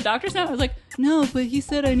doing? Do you have a doctor's note? I was like, no, but he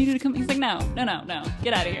said I needed to come. He's like, no.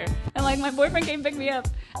 Get out of here. And like my boyfriend came pick me up,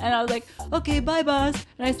 and I was like, okay, bye, boss.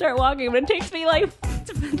 And I start walking, but it takes me like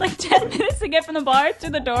 10 minutes to get from the bar to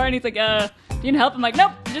the door. And he's like, you need help? I'm like,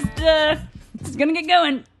 nope, just gonna get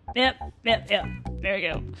going. Yep. There we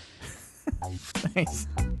go. Nice.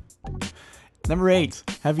 Number 8.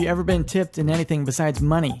 Have you ever been tipped in anything besides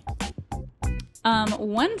money?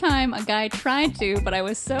 One time a guy tried to, but I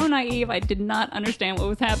was so naive I did not understand what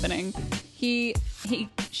was happening. He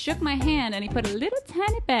shook my hand and he put a little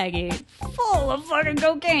tiny baggie full of fucking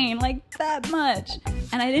cocaine, like that much.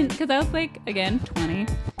 And I didn't, because I was like, again, 20.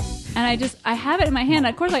 And I have it in my hand.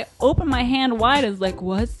 Of course, I open my hand wide. I was like,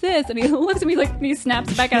 what's this? And he looks at me like, and he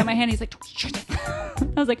snaps it back out of my hand. He's like, I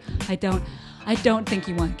was like, I don't think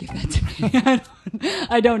you want to give that to me.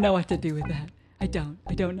 I don't know what to do with that. I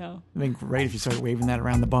don't know. It'd be great if you started waving that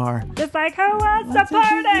around the bar. Just like, who wants to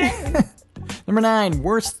party? Number 9,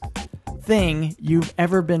 worst thing you've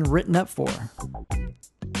ever been written up for.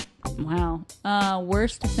 Wow.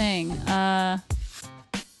 Worst thing.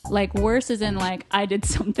 Like worse as in like I did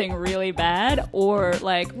something really bad, or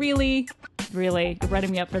like really, you're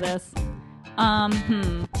writing me up for this.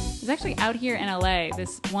 It's actually out here in LA,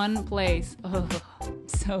 this one place. Oh, I'm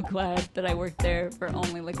so glad that I worked there for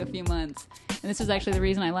only like a few months. And this was actually the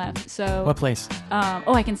reason I left. So What place?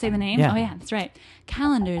 I can say the name? Yeah. Oh yeah, that's right.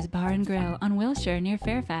 Calendars Bar and Grill on Wilshire near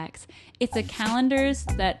Fairfax. It's a Calendars,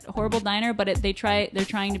 that horrible diner, but they're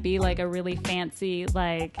trying to be like a really fancy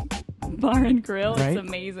like bar and grill. Right? It's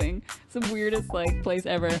amazing. It's the weirdest like place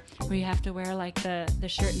ever, where you have to wear like the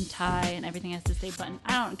shirt and tie and everything has to stay buttoned.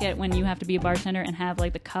 I don't get when you have to be a bartender and have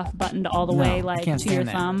like the cuff buttoned all the way like can't to your stand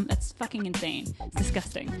that. thumb. That's fucking insane. It's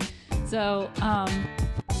disgusting. So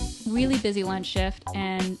really busy lunch shift,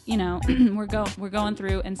 and you know we're going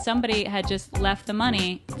through, and somebody had just left the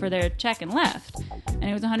money for their check and left, and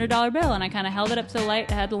it was $100 bill, and I kind of held it up so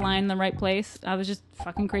light I had the line in the right place. I was just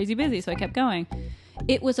fucking crazy busy, so I kept going.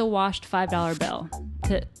 It was a washed $5 bill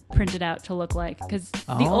to print it out to look like, because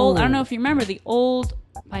the old, I don't know if you remember the old,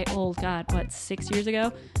 by old, God, what, 6 years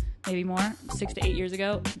ago? Maybe more, 6 to 8 years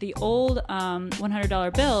ago, the old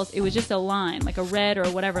 $100 bills, it was just a line, like a red or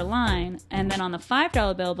whatever line. And then on the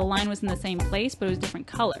 $5 bill, the line was in the same place, but it was a different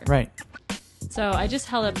color. Right. So I just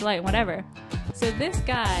held up the light, whatever. So this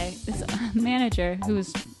guy, this manager, who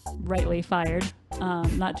was rightly fired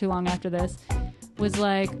not too long after this, was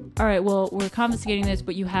like, all right, well, we're confiscating this,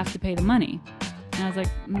 but you have to pay the money. And I was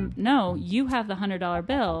like, no, you have the $100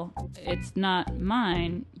 bill. It's not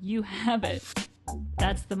mine. You have it.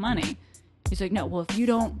 That's the money. He's like, no, well, if you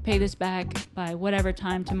don't pay this back by whatever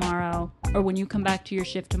time tomorrow, or when you come back to your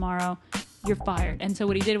shift tomorrow, you're fired. And so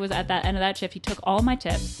what he did was at that end of that shift, he took all my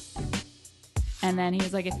tips. And then he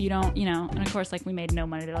was like, if you don't, you know, and of course, like we made no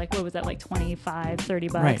money. They're like, what was that, like $25,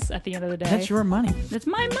 $30 Right. at the end of the day? That's your money. That's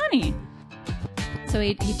my money. So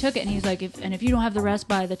he took it, and he's like, if you don't have the rest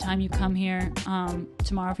by the time you come here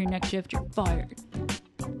tomorrow for your next shift, you're fired.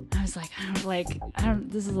 I was like,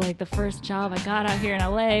 this is like the first job I got out here in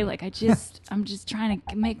LA. Like, I'm just trying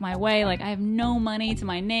to make my way. Like, I have no money to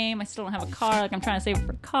my name. I still don't have a car. Like, I'm trying to save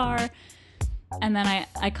for a car. And then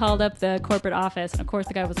I called up the corporate office, and of course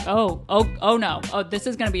the guy was like, oh no, this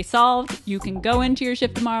is going to be solved. You can go into your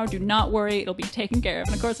shift tomorrow. Do not worry. It'll be taken care of.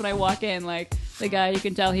 And of course when I walk in, like, the guy, you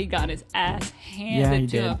can tell he got his ass handed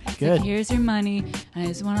to him. Good. Like, here's your money. And I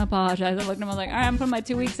just want to apologize. I looked at him, I was like, all right, I'm putting my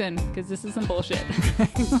 2 weeks in because this is some bullshit.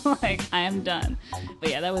 Like, I am done. But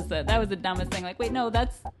yeah, that was the dumbest thing. Like, wait, no,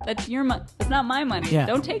 that's your money. It's not my money. Yeah.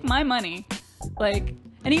 Don't take my money. Like,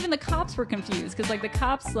 and even the cops were confused because, like, the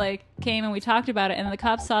cops, like, came and we talked about it, and then the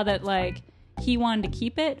cops saw that, like, he wanted to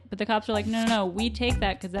keep it, but the cops were like, no, we take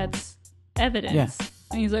that because that's evidence. Yeah.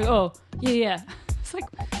 And he's like, oh, yeah. It's like,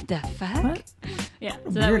 the fuck? What? Yeah.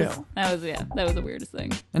 So Weirdo. that was the weirdest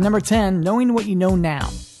thing. And number 10, knowing what you know now.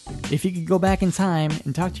 If you could go back in time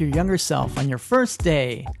and talk to your younger self on your first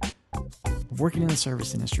day of working in the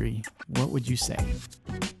service industry, what would you say?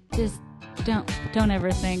 Just don't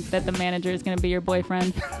ever think that the manager is going to be your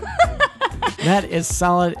boyfriend. That is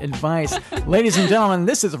solid advice. Ladies and gentlemen,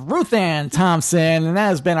 this is RuthAnn Thompson, and that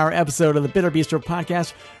has been our episode of the Bitter Bistro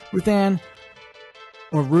podcast. RuthAnn,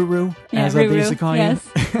 or Ruru, as I used to call you.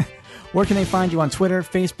 Where can they find you on Twitter,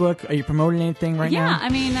 Facebook? Are you promoting anything right now? Yeah, I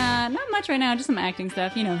mean, not much right now, just some acting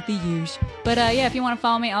stuff, the usual. But yeah, if you want to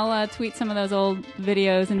follow me, I'll tweet some of those old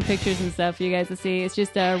videos and pictures and stuff for you guys to see. It's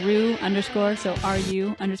just Ru_, so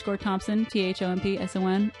RU_Thompson,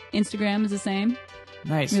 THOMPSON. Instagram is the same.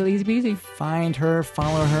 Nice. Real easy peasy. Find her,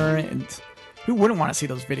 follow her, and who wouldn't want to see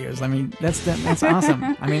those videos? I mean, that's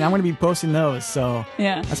awesome. I mean, I'm going to be posting those, so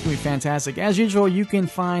yeah, that's going to be fantastic. As usual, you can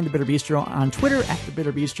find The Bitter Bistro on Twitter at The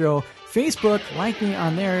Bitter Bistro. Facebook, like me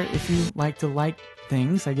on there if you like to like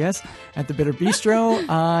things, I guess, at The Bitter Bistro.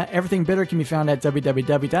 Everything Bitter can be found at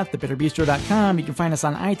www.thebitterbistro.com. You can find us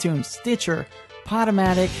on iTunes, Stitcher,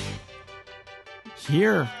 Podomatic,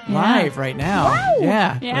 here, live right now. Wow.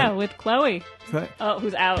 Yeah. Yeah, with Chloe.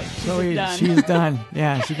 Who's out. Chloe, she's done.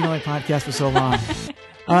 Yeah, she can only podcast for so long.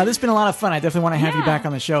 This has been a lot of fun. I definitely want to have you back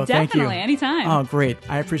on the show. Thank you. Definitely, anytime. Oh, great.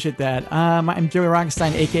 I appreciate that. I'm Joey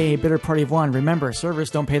Rockenstein, a.k.a. Bitter Party of One. Remember,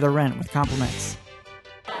 servers don't pay their rent with compliments.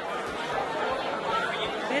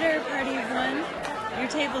 Bitter Party of One, your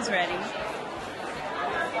table's ready.